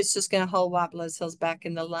 You think it's just going to hold white blood cells back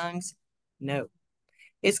in the lungs? No.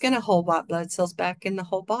 It's going to hold white blood cells back in the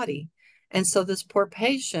whole body. And so this poor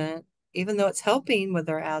patient, even though it's helping with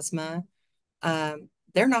their asthma,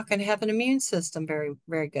 they're not going to have an immune system very,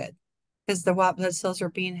 very good because the white blood cells are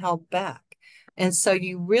being held back. And so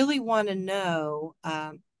you really want to know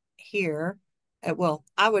here, well,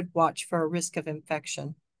 I would watch for a risk of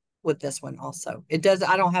infection with this one also. It does,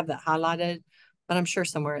 I don't have that highlighted, but I'm sure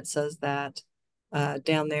somewhere it says that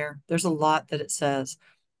down there. There's a lot that it says.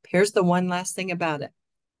 Here's the one last thing about it.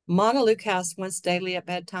 Montelukast once daily at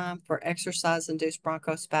bedtime for exercise-induced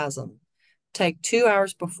bronchospasm. Take 2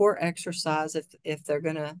 hours before exercise. If they're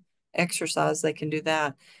going to exercise, they can do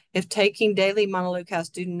that. If taking daily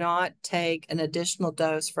montelukast, do not take an additional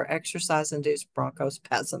dose for exercise-induced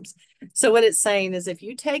bronchospasms. So what it's saying is if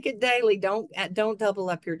you take it daily, don't double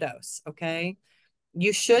up your dose, okay?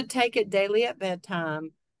 You should take it daily at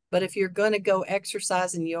bedtime, but if you're going to go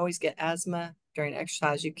exercise and you always get asthma during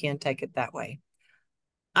exercise, you can take it that way.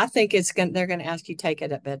 I think they're going to ask you take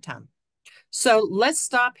it at bedtime. So let's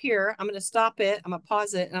stop here. I'm going to stop it. I'm going to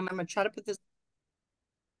pause it, and I'm going to try to put this.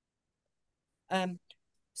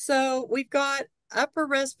 So we've got upper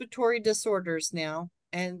respiratory disorders now,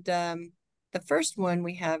 and the first one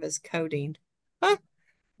we have is codeine. Huh?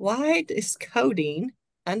 Why is codeine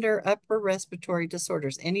under upper respiratory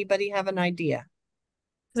disorders? Anybody have an idea?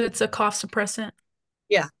 It's a cough suppressant.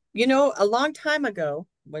 Yeah. You know, a long time ago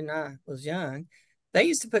when I was young, they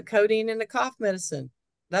used to put codeine in the cough medicine.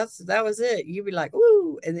 That was it. You'd be like,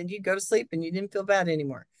 ooh, and then you'd go to sleep and you didn't feel bad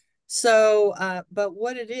anymore. So, but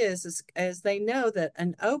what it is as they know that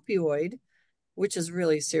an opioid, which is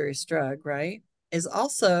really a serious drug, right, is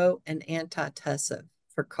also an antitussive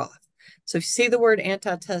for cough. So if you see the word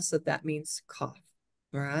antitussive, that means cough.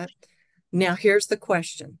 All right. Now, here's the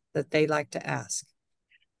question that they like to ask.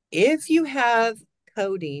 If you have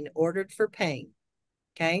codeine ordered for pain,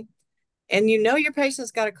 okay, and you know your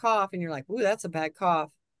patient's got a cough and you're like, ooh, that's a bad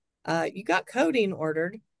cough. You got codeine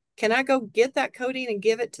ordered. Can I go get that codeine and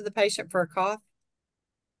give it to the patient for a cough?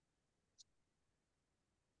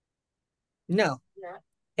 No.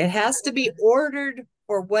 It has to be ordered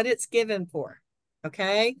for what it's given for.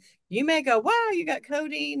 Okay. You may go, wow, you got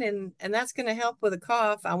codeine and that's going to help with a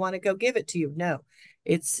cough. I want to go give it to you. No,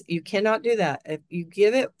 you cannot do that. If you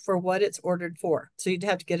give it for what it's ordered for. So you'd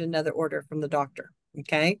have to get another order from the doctor.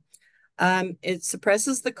 Okay. It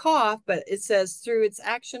suppresses the cough, but it says through its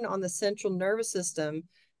action on the central nervous system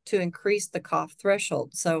to increase the cough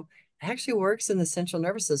threshold. So it actually works in the central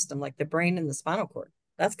nervous system, like the brain and the spinal cord.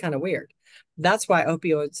 That's kind of weird. That's why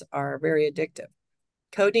opioids are very addictive.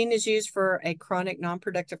 Codeine is used for a chronic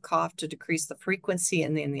non-productive cough to decrease the frequency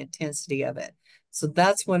and then the intensity of it. So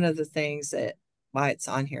that's one of the things that why it's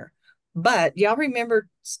on here. But y'all remember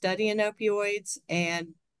studying opioids, and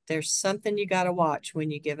there's something you got to watch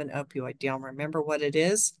when you give an opioid. Do y'all remember what it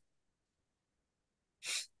is?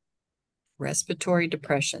 Respiratory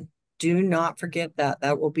depression. Do not forget that.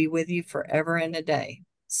 That will be with you forever and a day.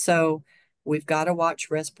 So we've got to watch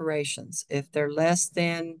respirations. If they're less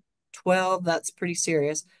than 12, that's pretty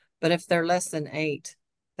serious. But if they're less than 8,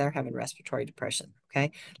 they're having respiratory depression.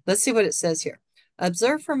 Okay. Let's see what it says here.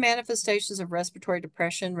 Observe for manifestations of respiratory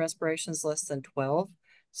depression, respirations less than 12.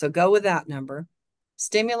 So go with that number.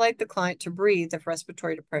 Stimulate the client to breathe if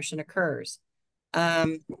respiratory depression occurs.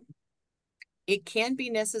 It can be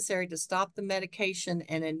necessary to stop the medication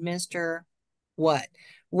and administer what?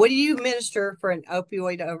 What do you administer for an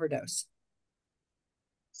opioid overdose?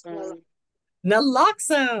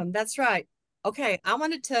 Naloxone. That's right. Okay, I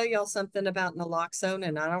want to tell y'all something about naloxone,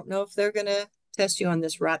 and I don't know if they're going to test you on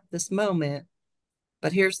this right this moment,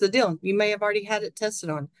 but here's the deal. You may have already had it tested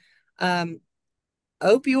on.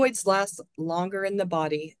 Opioids last longer in the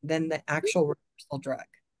body than the actual reversal drug.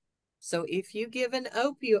 So if you give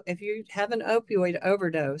if you have an opioid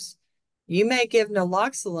overdose, you may give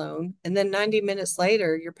naloxone, and then 90 minutes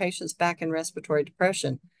later, your patient's back in respiratory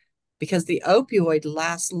depression because the opioid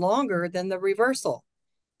lasts longer than the reversal.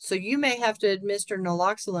 So you may have to administer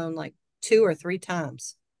naloxone like 2 or 3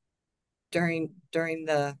 times during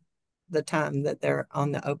the time that they're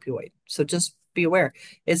on the opioid. So just be aware.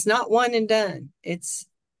 It's not one and done. It's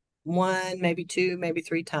 1, maybe 2, maybe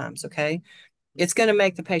 3 times, okay? It's going to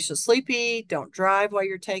make the patient sleepy. Don't drive while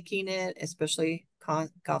you're taking it, especially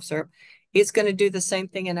cough syrup. It's going to do the same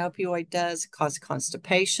thing an opioid does, cause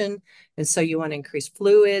constipation. And so you want to increase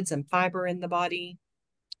fluids and fiber in the body.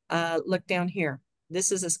 Look down here.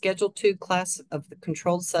 This is a Schedule II class of the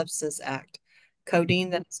Controlled Substance Act.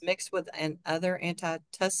 Codeine that is mixed with another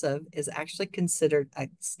antitussive is actually considered a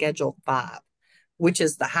Schedule 5, which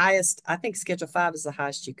is the highest. I think Schedule 5 is the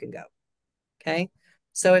highest you can go. Okay.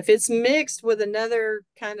 So if it's mixed with another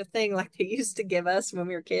kind of thing like they used to give us when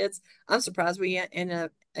we were kids, I'm surprised we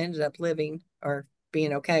ended up living or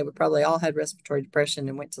being okay. We probably all had respiratory depression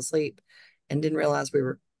and went to sleep and didn't realize we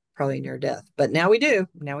were probably near death. But now we do.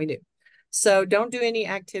 Now we do. So don't do any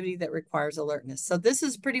activity that requires alertness. So this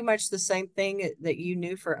is pretty much the same thing that you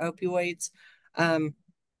knew for opioids,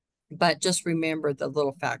 but just remember the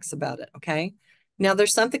little facts about it, okay? Now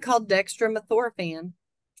there's something called dextromethorphan,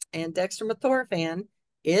 and dextromethorphan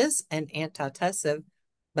is an antitussive,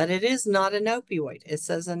 but it is not an opioid. It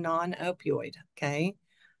says a non-opioid, okay?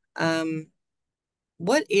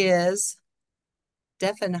 What is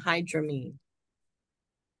diphenhydramine?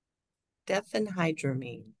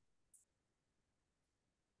 Diphenhydramine.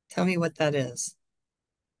 Tell me what that is.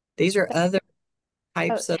 These are other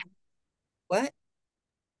types of what?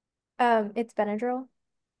 It's Benadryl.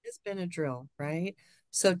 It's Benadryl, right?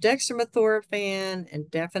 So dextromethorphan and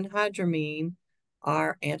diphenhydramine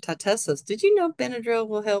are antitussives. Did you know Benadryl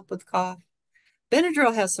will help with cough?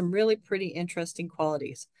 Benadryl has some really pretty interesting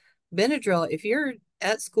qualities. Benadryl, if you're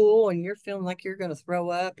at school and you're feeling like you're going to throw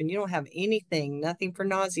up and you don't have nothing for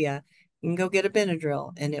nausea, you can go get a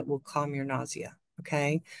Benadryl and it will calm your nausea.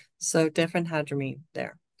 Okay. So diphenhydramine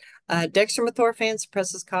there. Dextromethorphan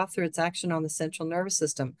suppresses cough through its action on the central nervous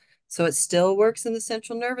system. So it still works in the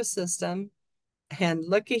central nervous system. And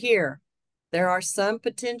looky here, there are some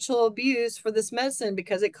potential abuse for this medicine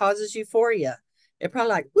because it causes euphoria. It probably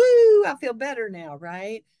like, woo, I feel better now,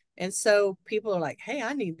 right? And so people are like, hey,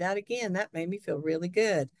 I need that again. That made me feel really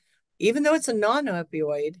good. Even though it's a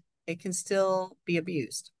non-opioid, it can still be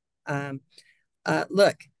abused.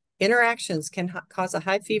 Look, interactions can cause a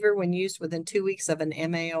high fever when used within 2 weeks of an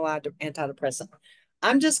MAOI antidepressant.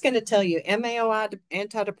 I'm just going to tell you, MAOI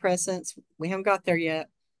antidepressants, we haven't got there yet,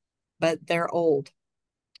 but they're old.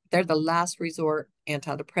 They're the last resort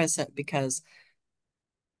antidepressant because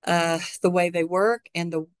the way they work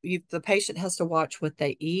and the patient has to watch what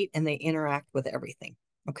they eat and they interact with everything.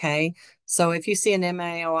 Okay. So if you see an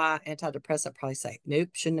MAOI antidepressant, probably say, nope,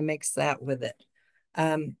 shouldn't have mixed that with it.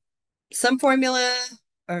 Some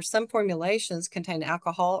formulations contain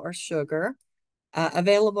alcohol or sugar,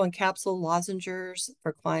 available in capsule lozenges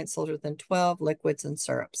for clients older than 12, liquids and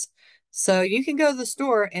syrups. So you can go to the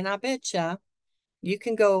store and I bet you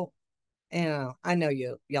can go, I know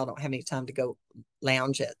y'all don't have any time to go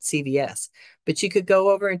lounge at CVS, but you could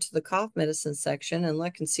go over into the cough medicine section and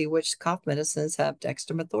look and see which cough medicines have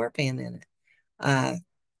dextromethorphan in it.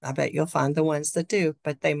 I bet you'll find the ones that do,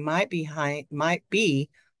 but they might be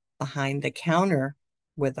behind the counter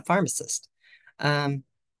with the pharmacist.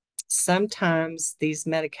 sometimes these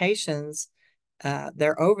medications,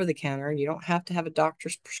 they're over the counter and you don't have to have a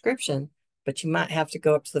doctor's prescription, but you might have to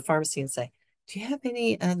go up to the pharmacy and say, do you have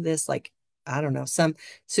any of this? Like, I don't know, some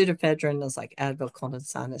pseudoephedrine is like Advil, Colon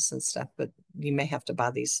Sinus and stuff, but you may have to buy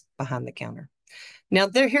these behind the counter. Now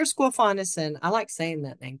here's guaifenesin. I like saying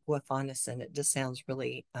that name, guaifenesin. It just sounds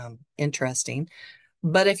really interesting.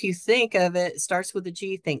 But if you think of it, it starts with a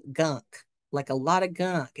G, think gunk, like a lot of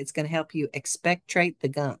gunk. It's going to help you expectorate the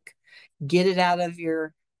gunk, get it out of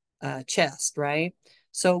your chest, right?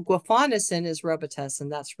 So guaifenesin is Robitussin.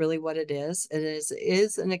 That's really what it is. It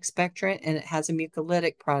is an expectorant and it has a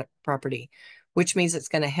mucolytic property, which means it's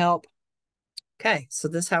going to help. Okay, so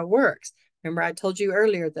this is how it works. Remember, I told you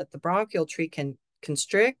earlier that the bronchial tree can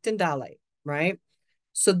constrict and dilate, right?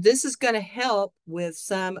 So this is going to help with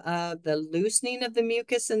some of the loosening of the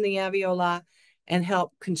mucus in the alveoli and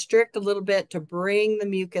help constrict a little bit to bring the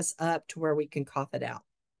mucus up to where we can cough it out.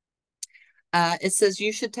 It says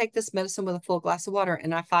you should take this medicine with a full glass of water,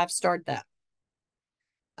 and I 5-starred that.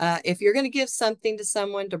 If you're going to give something to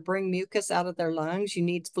someone to bring mucus out of their lungs, you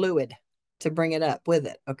need fluid to bring it up with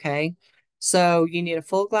it, okay? So you need a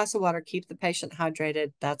full glass of water, keep the patient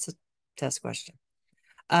hydrated. That's a test question.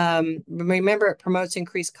 Remember, it promotes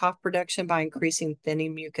increased cough production by increasing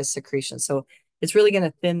thinning mucus secretion. So it's really going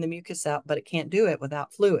to thin the mucus out, but it can't do it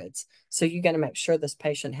without fluids. So you got to make sure this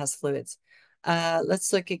patient has fluids.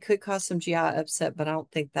 Let's look. It could cause some GI upset, but I don't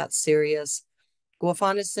think that's serious.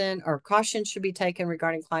 Guaifenesin or caution should be taken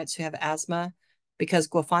regarding clients who have asthma because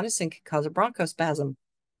guaifenesin can cause a bronchospasm.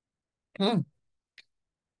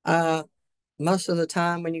 Most of the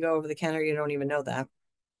time when you go over the counter, you don't even know that.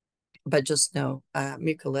 But just know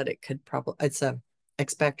mucolytic could probably, it's a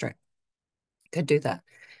expectorant, could do that.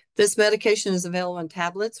 This medication is available in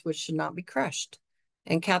tablets, which should not be crushed,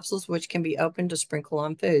 and capsules, which can be opened to sprinkle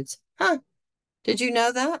on foods. Huh? Did you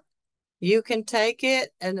know that? You can take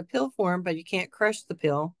it in a pill form, but you can't crush the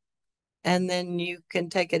pill. And then you can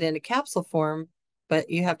take it in a capsule form, but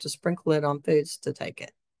you have to sprinkle it on foods to take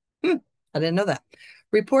it. I didn't know that.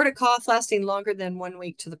 Report a cough lasting longer than 1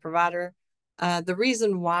 week to the provider. The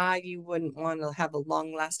reason why you wouldn't want to have a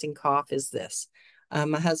long-lasting cough is this.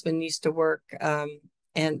 My husband used to work,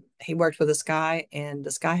 and he worked with this guy, and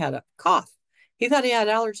this guy had a cough. He thought he had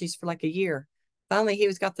allergies for like a year. Finally,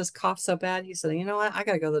 he got this cough so bad, he said, you know what? I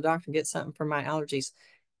got to go to the doctor and get something for my allergies.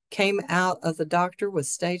 Came out of the doctor with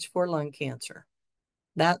stage 4 lung cancer.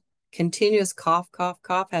 That continuous cough, cough,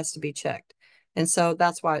 cough has to be checked. And so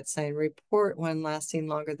that's why it's saying report one lasting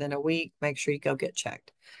longer than a week. Make sure you go get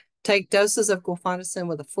checked. Take doses of guaifenesin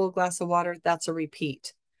with a full glass of water. That's a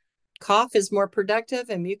repeat. Cough is more productive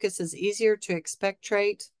and mucus is easier to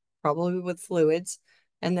expectorate, probably with fluids.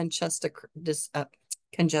 And then chest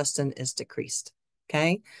congestion is decreased.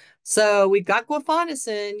 Okay. So we've got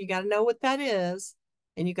guaifenesin. You got to know what that is.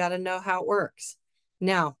 And you got to know how it works.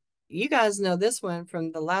 Now, you guys know this one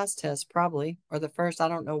from the last test, probably, or the first. I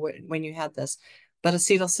don't know when you had this, but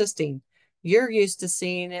acetylcysteine. You're used to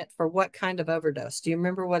seeing it for what kind of overdose? Do you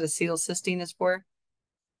remember what acetylcysteine is for?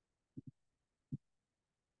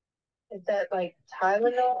 Is that like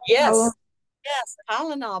Tylenol? Yes. Yes,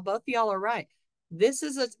 Tylenol. Both of y'all are right. This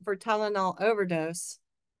is for Tylenol overdose,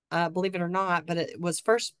 believe it or not, but it was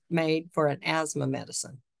first made for an asthma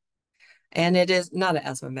medicine. And it is not an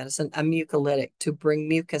asthma medicine, a mucolytic to bring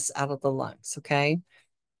mucus out of the lungs, okay?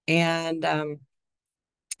 And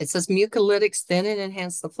it says mucolytics thin and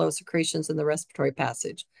enhance the flow of secretions in the respiratory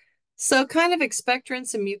passage. So kind of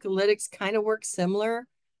expectorants and mucolytics kind of work similar,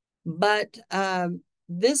 but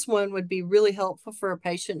this one would be really helpful for a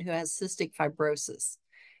patient who has cystic fibrosis.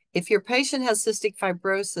 If your patient has cystic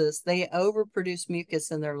fibrosis, they overproduce mucus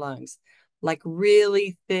in their lungs, like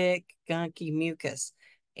really thick, gunky mucus,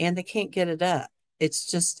 and they can't get it up. It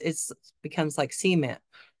becomes like cement.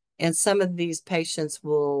 And some of these patients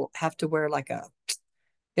will have to wear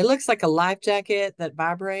it looks like a life jacket that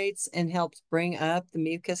vibrates and helps bring up the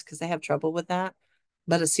mucus because they have trouble with that.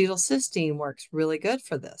 But acetylcysteine works really good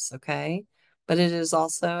for this, okay? But it is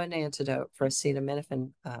also an antidote for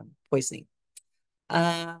acetaminophen poisoning.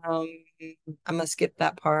 I'm going to skip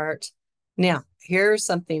that part. Now, here's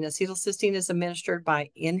something. Acetylcysteine is administered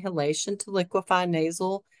by inhalation to liquefy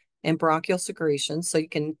nasal and bronchial secretions. So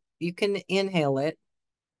you can inhale it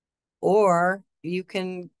or you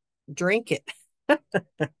can drink it.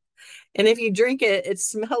 And if you drink it, it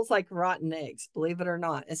smells like rotten eggs, believe it or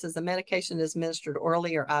not. It says the medication is administered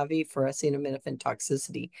orally or IV for acetaminophen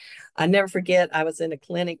toxicity. I never forget, I was in a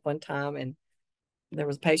clinic one time and there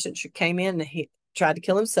was a patient who came in and he tried to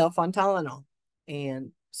kill himself on Tylenol.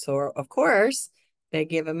 And so, of course, they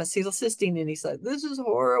give him acetylcysteine and he said, this is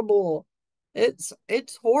horrible. It's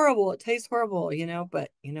horrible. It tastes horrible, but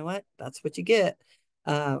you know what? That's what you get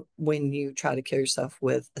when you try to kill yourself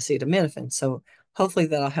with acetaminophen. So hopefully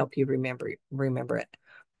that'll help you remember it.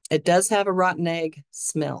 It does have a rotten egg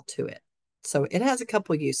smell to it. So it has a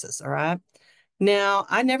couple uses, all right? Now,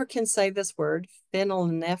 I never can say this word,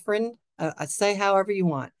 phenylephrine. I say however you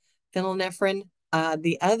want. Phenylephrine.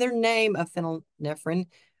 The other name of phenylephrine,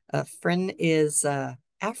 is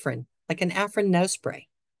Afrin, like an Afrin nose spray.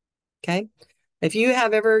 Okay. If you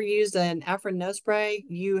have ever used an Afrin nose spray,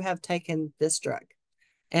 you have taken this drug,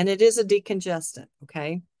 and it is a decongestant.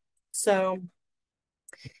 Okay. So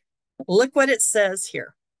look what it says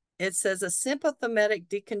here. It says a sympathomimetic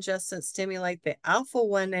decongestant stimulate the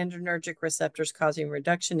alpha-1 adrenergic receptors, causing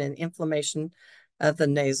reduction in inflammation of the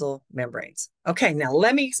nasal membranes. Okay, now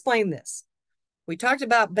let me explain this. We talked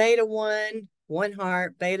about beta-1, one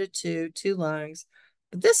heart, beta-2, two lungs,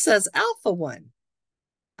 but this says alpha-1.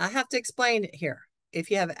 I have to explain it here.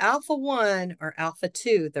 If you have alpha-1 or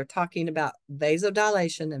alpha-2, they're talking about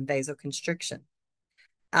vasodilation and vasoconstriction.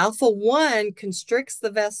 Alpha-1 constricts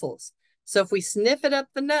the vessels. So if we sniff it up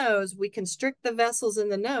the nose, we constrict the vessels in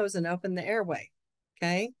the nose and open the airway.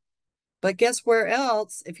 Okay. But guess where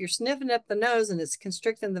else? If you're sniffing up the nose and it's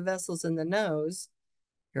constricting the vessels in the nose,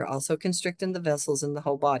 you're also constricting the vessels in the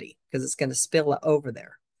whole body because it's going to spill over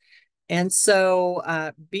there. And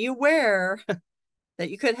so be aware that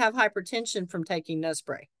you could have hypertension from taking nose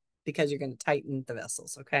spray because you're going to tighten the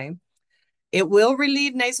vessels. Okay. It will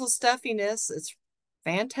relieve nasal stuffiness. It's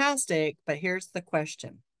fantastic, but here's the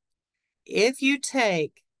question. If you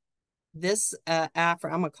take this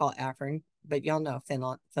Afrin, I'm going to call it Afrin, but y'all know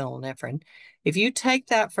phenylephrine. If you take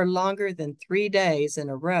that for longer than 3 days in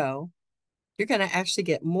a row, you're going to actually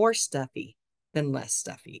get more stuffy than less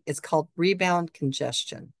stuffy. It's called rebound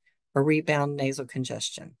congestion or rebound nasal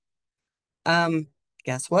congestion.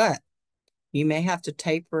 Guess what? You may have to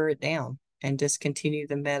taper it down and discontinue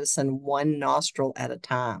the medicine one nostril at a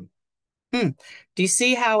time. Do you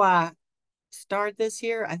see how I start this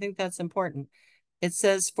here? I think that's important. It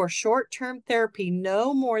says for short-term therapy,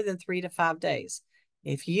 no more than 3 to 5 days.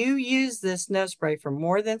 If you use this nose spray for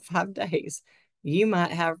more than 5 days, you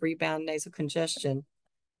might have rebound nasal congestion.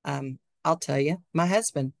 I'll tell you, my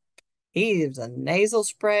husband, he is a nasal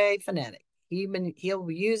spray fanatic.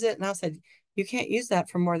 He'll use it, and I said, you can't use that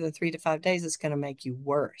for more than 3 to 5 days. It's going to make you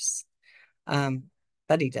worse.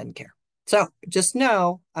 But he doesn't care. So just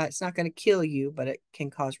know it's not going to kill you, but it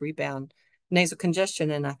can cause rebound nasal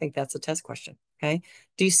congestion. And I think that's a test question. Okay.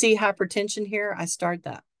 Do you see hypertension here? I start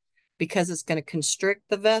that because it's going to constrict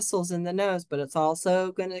the vessels in the nose, but it's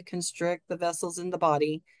also going to constrict the vessels in the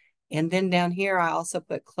body. And then down here, I also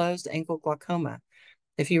put closed angle glaucoma.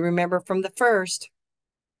 If you remember from the first,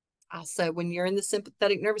 I said when you're in the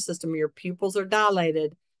sympathetic nervous system, your pupils are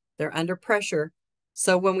dilated, they're under pressure.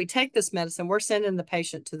 So when we take this medicine, we're sending the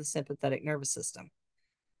patient to the sympathetic nervous system.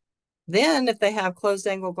 Then if they have closed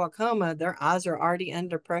angle glaucoma, their eyes are already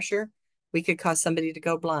under pressure. We could cause somebody to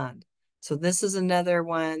go blind. So this is another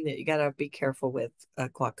one that you got to be careful with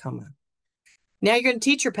glaucoma. Now you're going to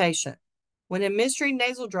teach your patient. When administering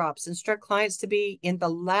nasal drops, instruct clients to be in the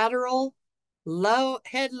lateral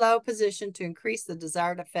head low position to increase the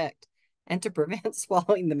desired effect and to prevent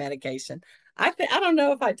swallowing the medication. I don't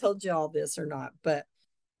know if I told you all this or not, but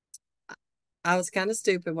I was kind of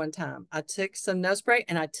stupid one time. I took some nose spray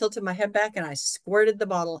and I tilted my head back and I squirted the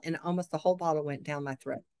bottle and almost the whole bottle went down my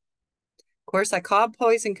throat. Of course, I called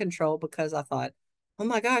poison control because I thought, oh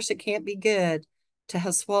my gosh, it can't be good to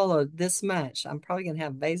have swallowed this much. I'm probably going to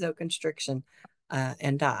have vasoconstriction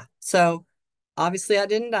and die. So obviously I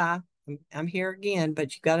didn't die. I'm here again,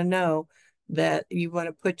 but you got to know that you want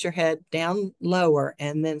to put your head down lower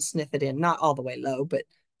and then sniff it in. Not all the way low, but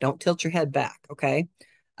don't tilt your head back, okay?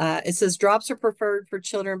 It says drops are preferred for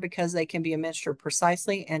children because they can be administered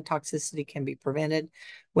precisely and toxicity can be prevented.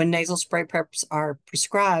 When nasal spray preps are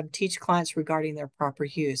prescribed, teach clients regarding their proper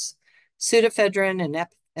use. Pseudoephedrine and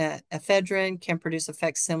ephedrine can produce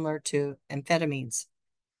effects similar to amphetamines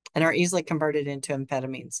and are easily converted into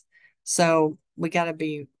amphetamines. So we got to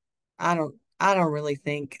be, I don't really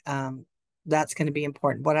think that's going to be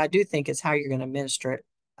important. What I do think is how you're going to administer it.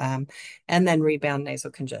 And then rebound nasal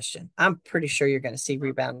congestion. I'm pretty sure you're going to see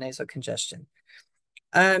rebound nasal congestion.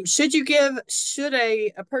 Should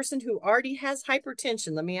a person who already has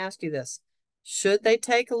hypertension, let me ask you this, should they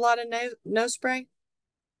take a lot of nose spray?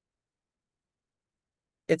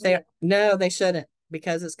 No, they shouldn't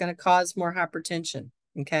because it's going to cause more hypertension.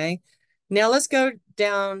 Okay. Now let's go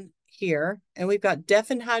down here and we've got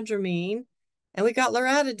diphenhydramine and we got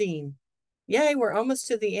loratadine. Yay, we're almost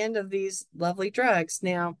to the end of these lovely drugs.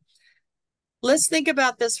 Now, Let's think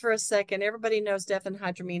about this for a second. Everybody knows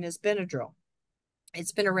diphenhydramine is Benadryl.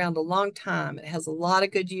 It's been around a long time. It has a lot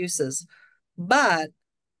of good uses, but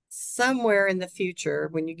somewhere in the future,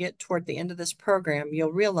 when you get toward the end of this program,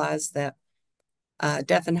 you'll realize that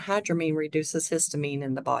diphenhydramine reduces histamine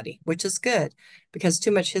in the body, which is good because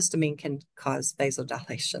too much histamine can cause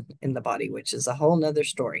vasodilation in the body, which is a whole nother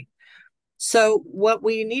story. So what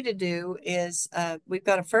we need to do is we've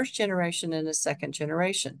got a first generation and a second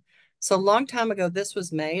generation. So a long time ago, this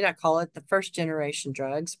was made. I call it the first generation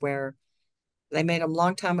drugs, where they made them a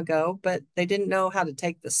long time ago, but they didn't know how to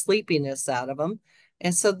take the sleepiness out of them.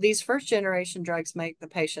 And so these first generation drugs make the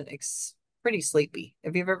patient pretty sleepy.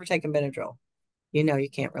 If you've ever taken Benadryl, you know you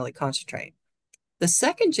can't really concentrate. The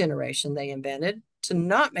second generation they invented to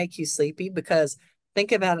not make you sleepy, because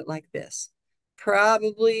think about it like this.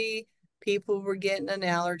 Probably people were getting an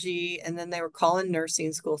allergy and then they were calling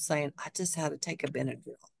nursing school saying, I just had to take a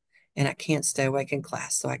Benadryl and I can't stay awake in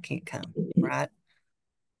class, so I can't come, right?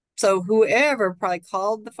 So whoever probably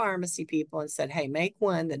called the pharmacy people and said, hey, make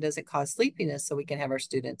one that doesn't cause sleepiness so we can have our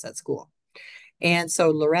students at school. And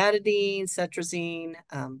so loratadine, cetrizine,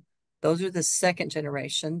 those are the second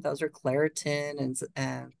generation. Those are Claritin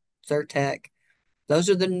and Zyrtec. Those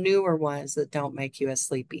are the newer ones that don't make you as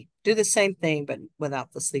sleepy. Do the same thing, but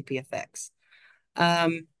without the sleepy effects.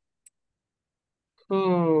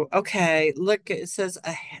 Oh, okay. Look, it says,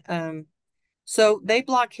 so they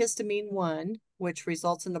block histamine 1, which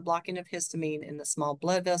results in the blocking of histamine in the small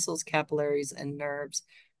blood vessels, capillaries, and nerves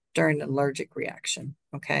during an allergic reaction.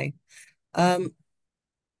 Okay. Let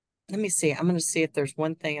me see. I'm going to see if there's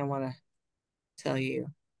one thing I want to tell you.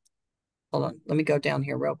 Hold on. Let me go down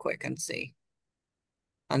here real quick and see.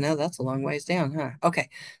 I know that's a long ways down, huh? Okay.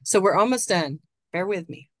 So we're almost done. Bear with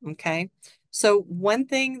me. Okay. So one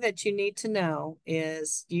thing that you need to know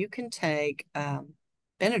is you can take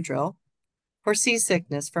Benadryl for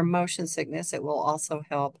seasickness, for motion sickness. It will also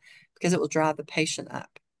help because it will drive the patient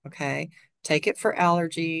up. Okay. Take it for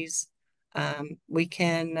allergies. We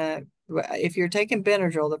can, if you're taking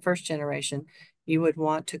Benadryl, the first generation, you would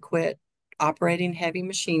want to quit operating heavy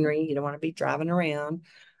machinery. You don't want to be driving around.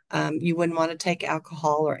 You wouldn't want to take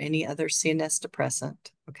alcohol or any other CNS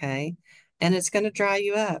depressant. Okay. And it's going to dry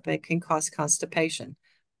you up. It can cause constipation.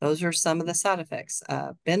 Those are some of the side effects.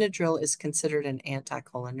 Benadryl is considered an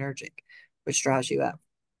anticholinergic, which dries you up.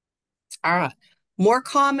 All right. More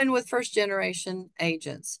common with first generation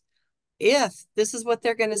agents. If this is what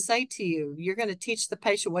they're going to say to you, you're going to teach the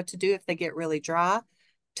patient what to do if they get really dry.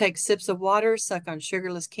 Take sips of water, suck on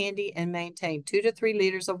sugarless candy, and maintain 2 to 3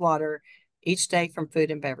 liters of water each day from food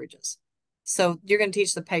and beverages. So you're going to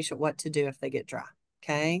teach the patient what to do if they get dry.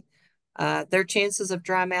 Okay. Their chances of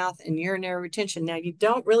dry mouth and urinary retention. Now, you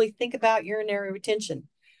don't really think about urinary retention.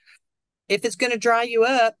 If it's going to dry you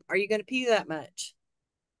up, are you going to pee that much?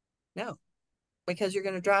 No, because you're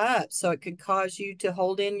going to dry up. So it could cause you to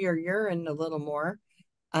hold in your urine a little more.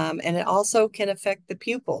 And it also can affect the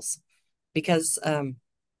pupils because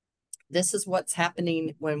this is what's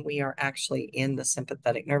happening when we are actually in the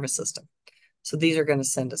sympathetic nervous system. So these are going to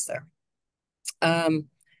send us there.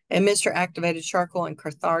 Administer activated charcoal and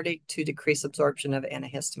cathartic to decrease absorption of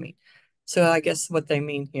antihistamine. So I guess what they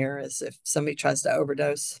mean here is if somebody tries to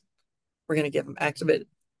overdose, we're going to give them activated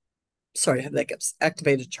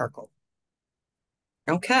charcoal.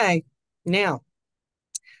 Okay, now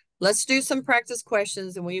let's do some practice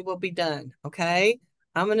questions and we will be done. Okay,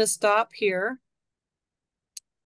 I'm going to stop here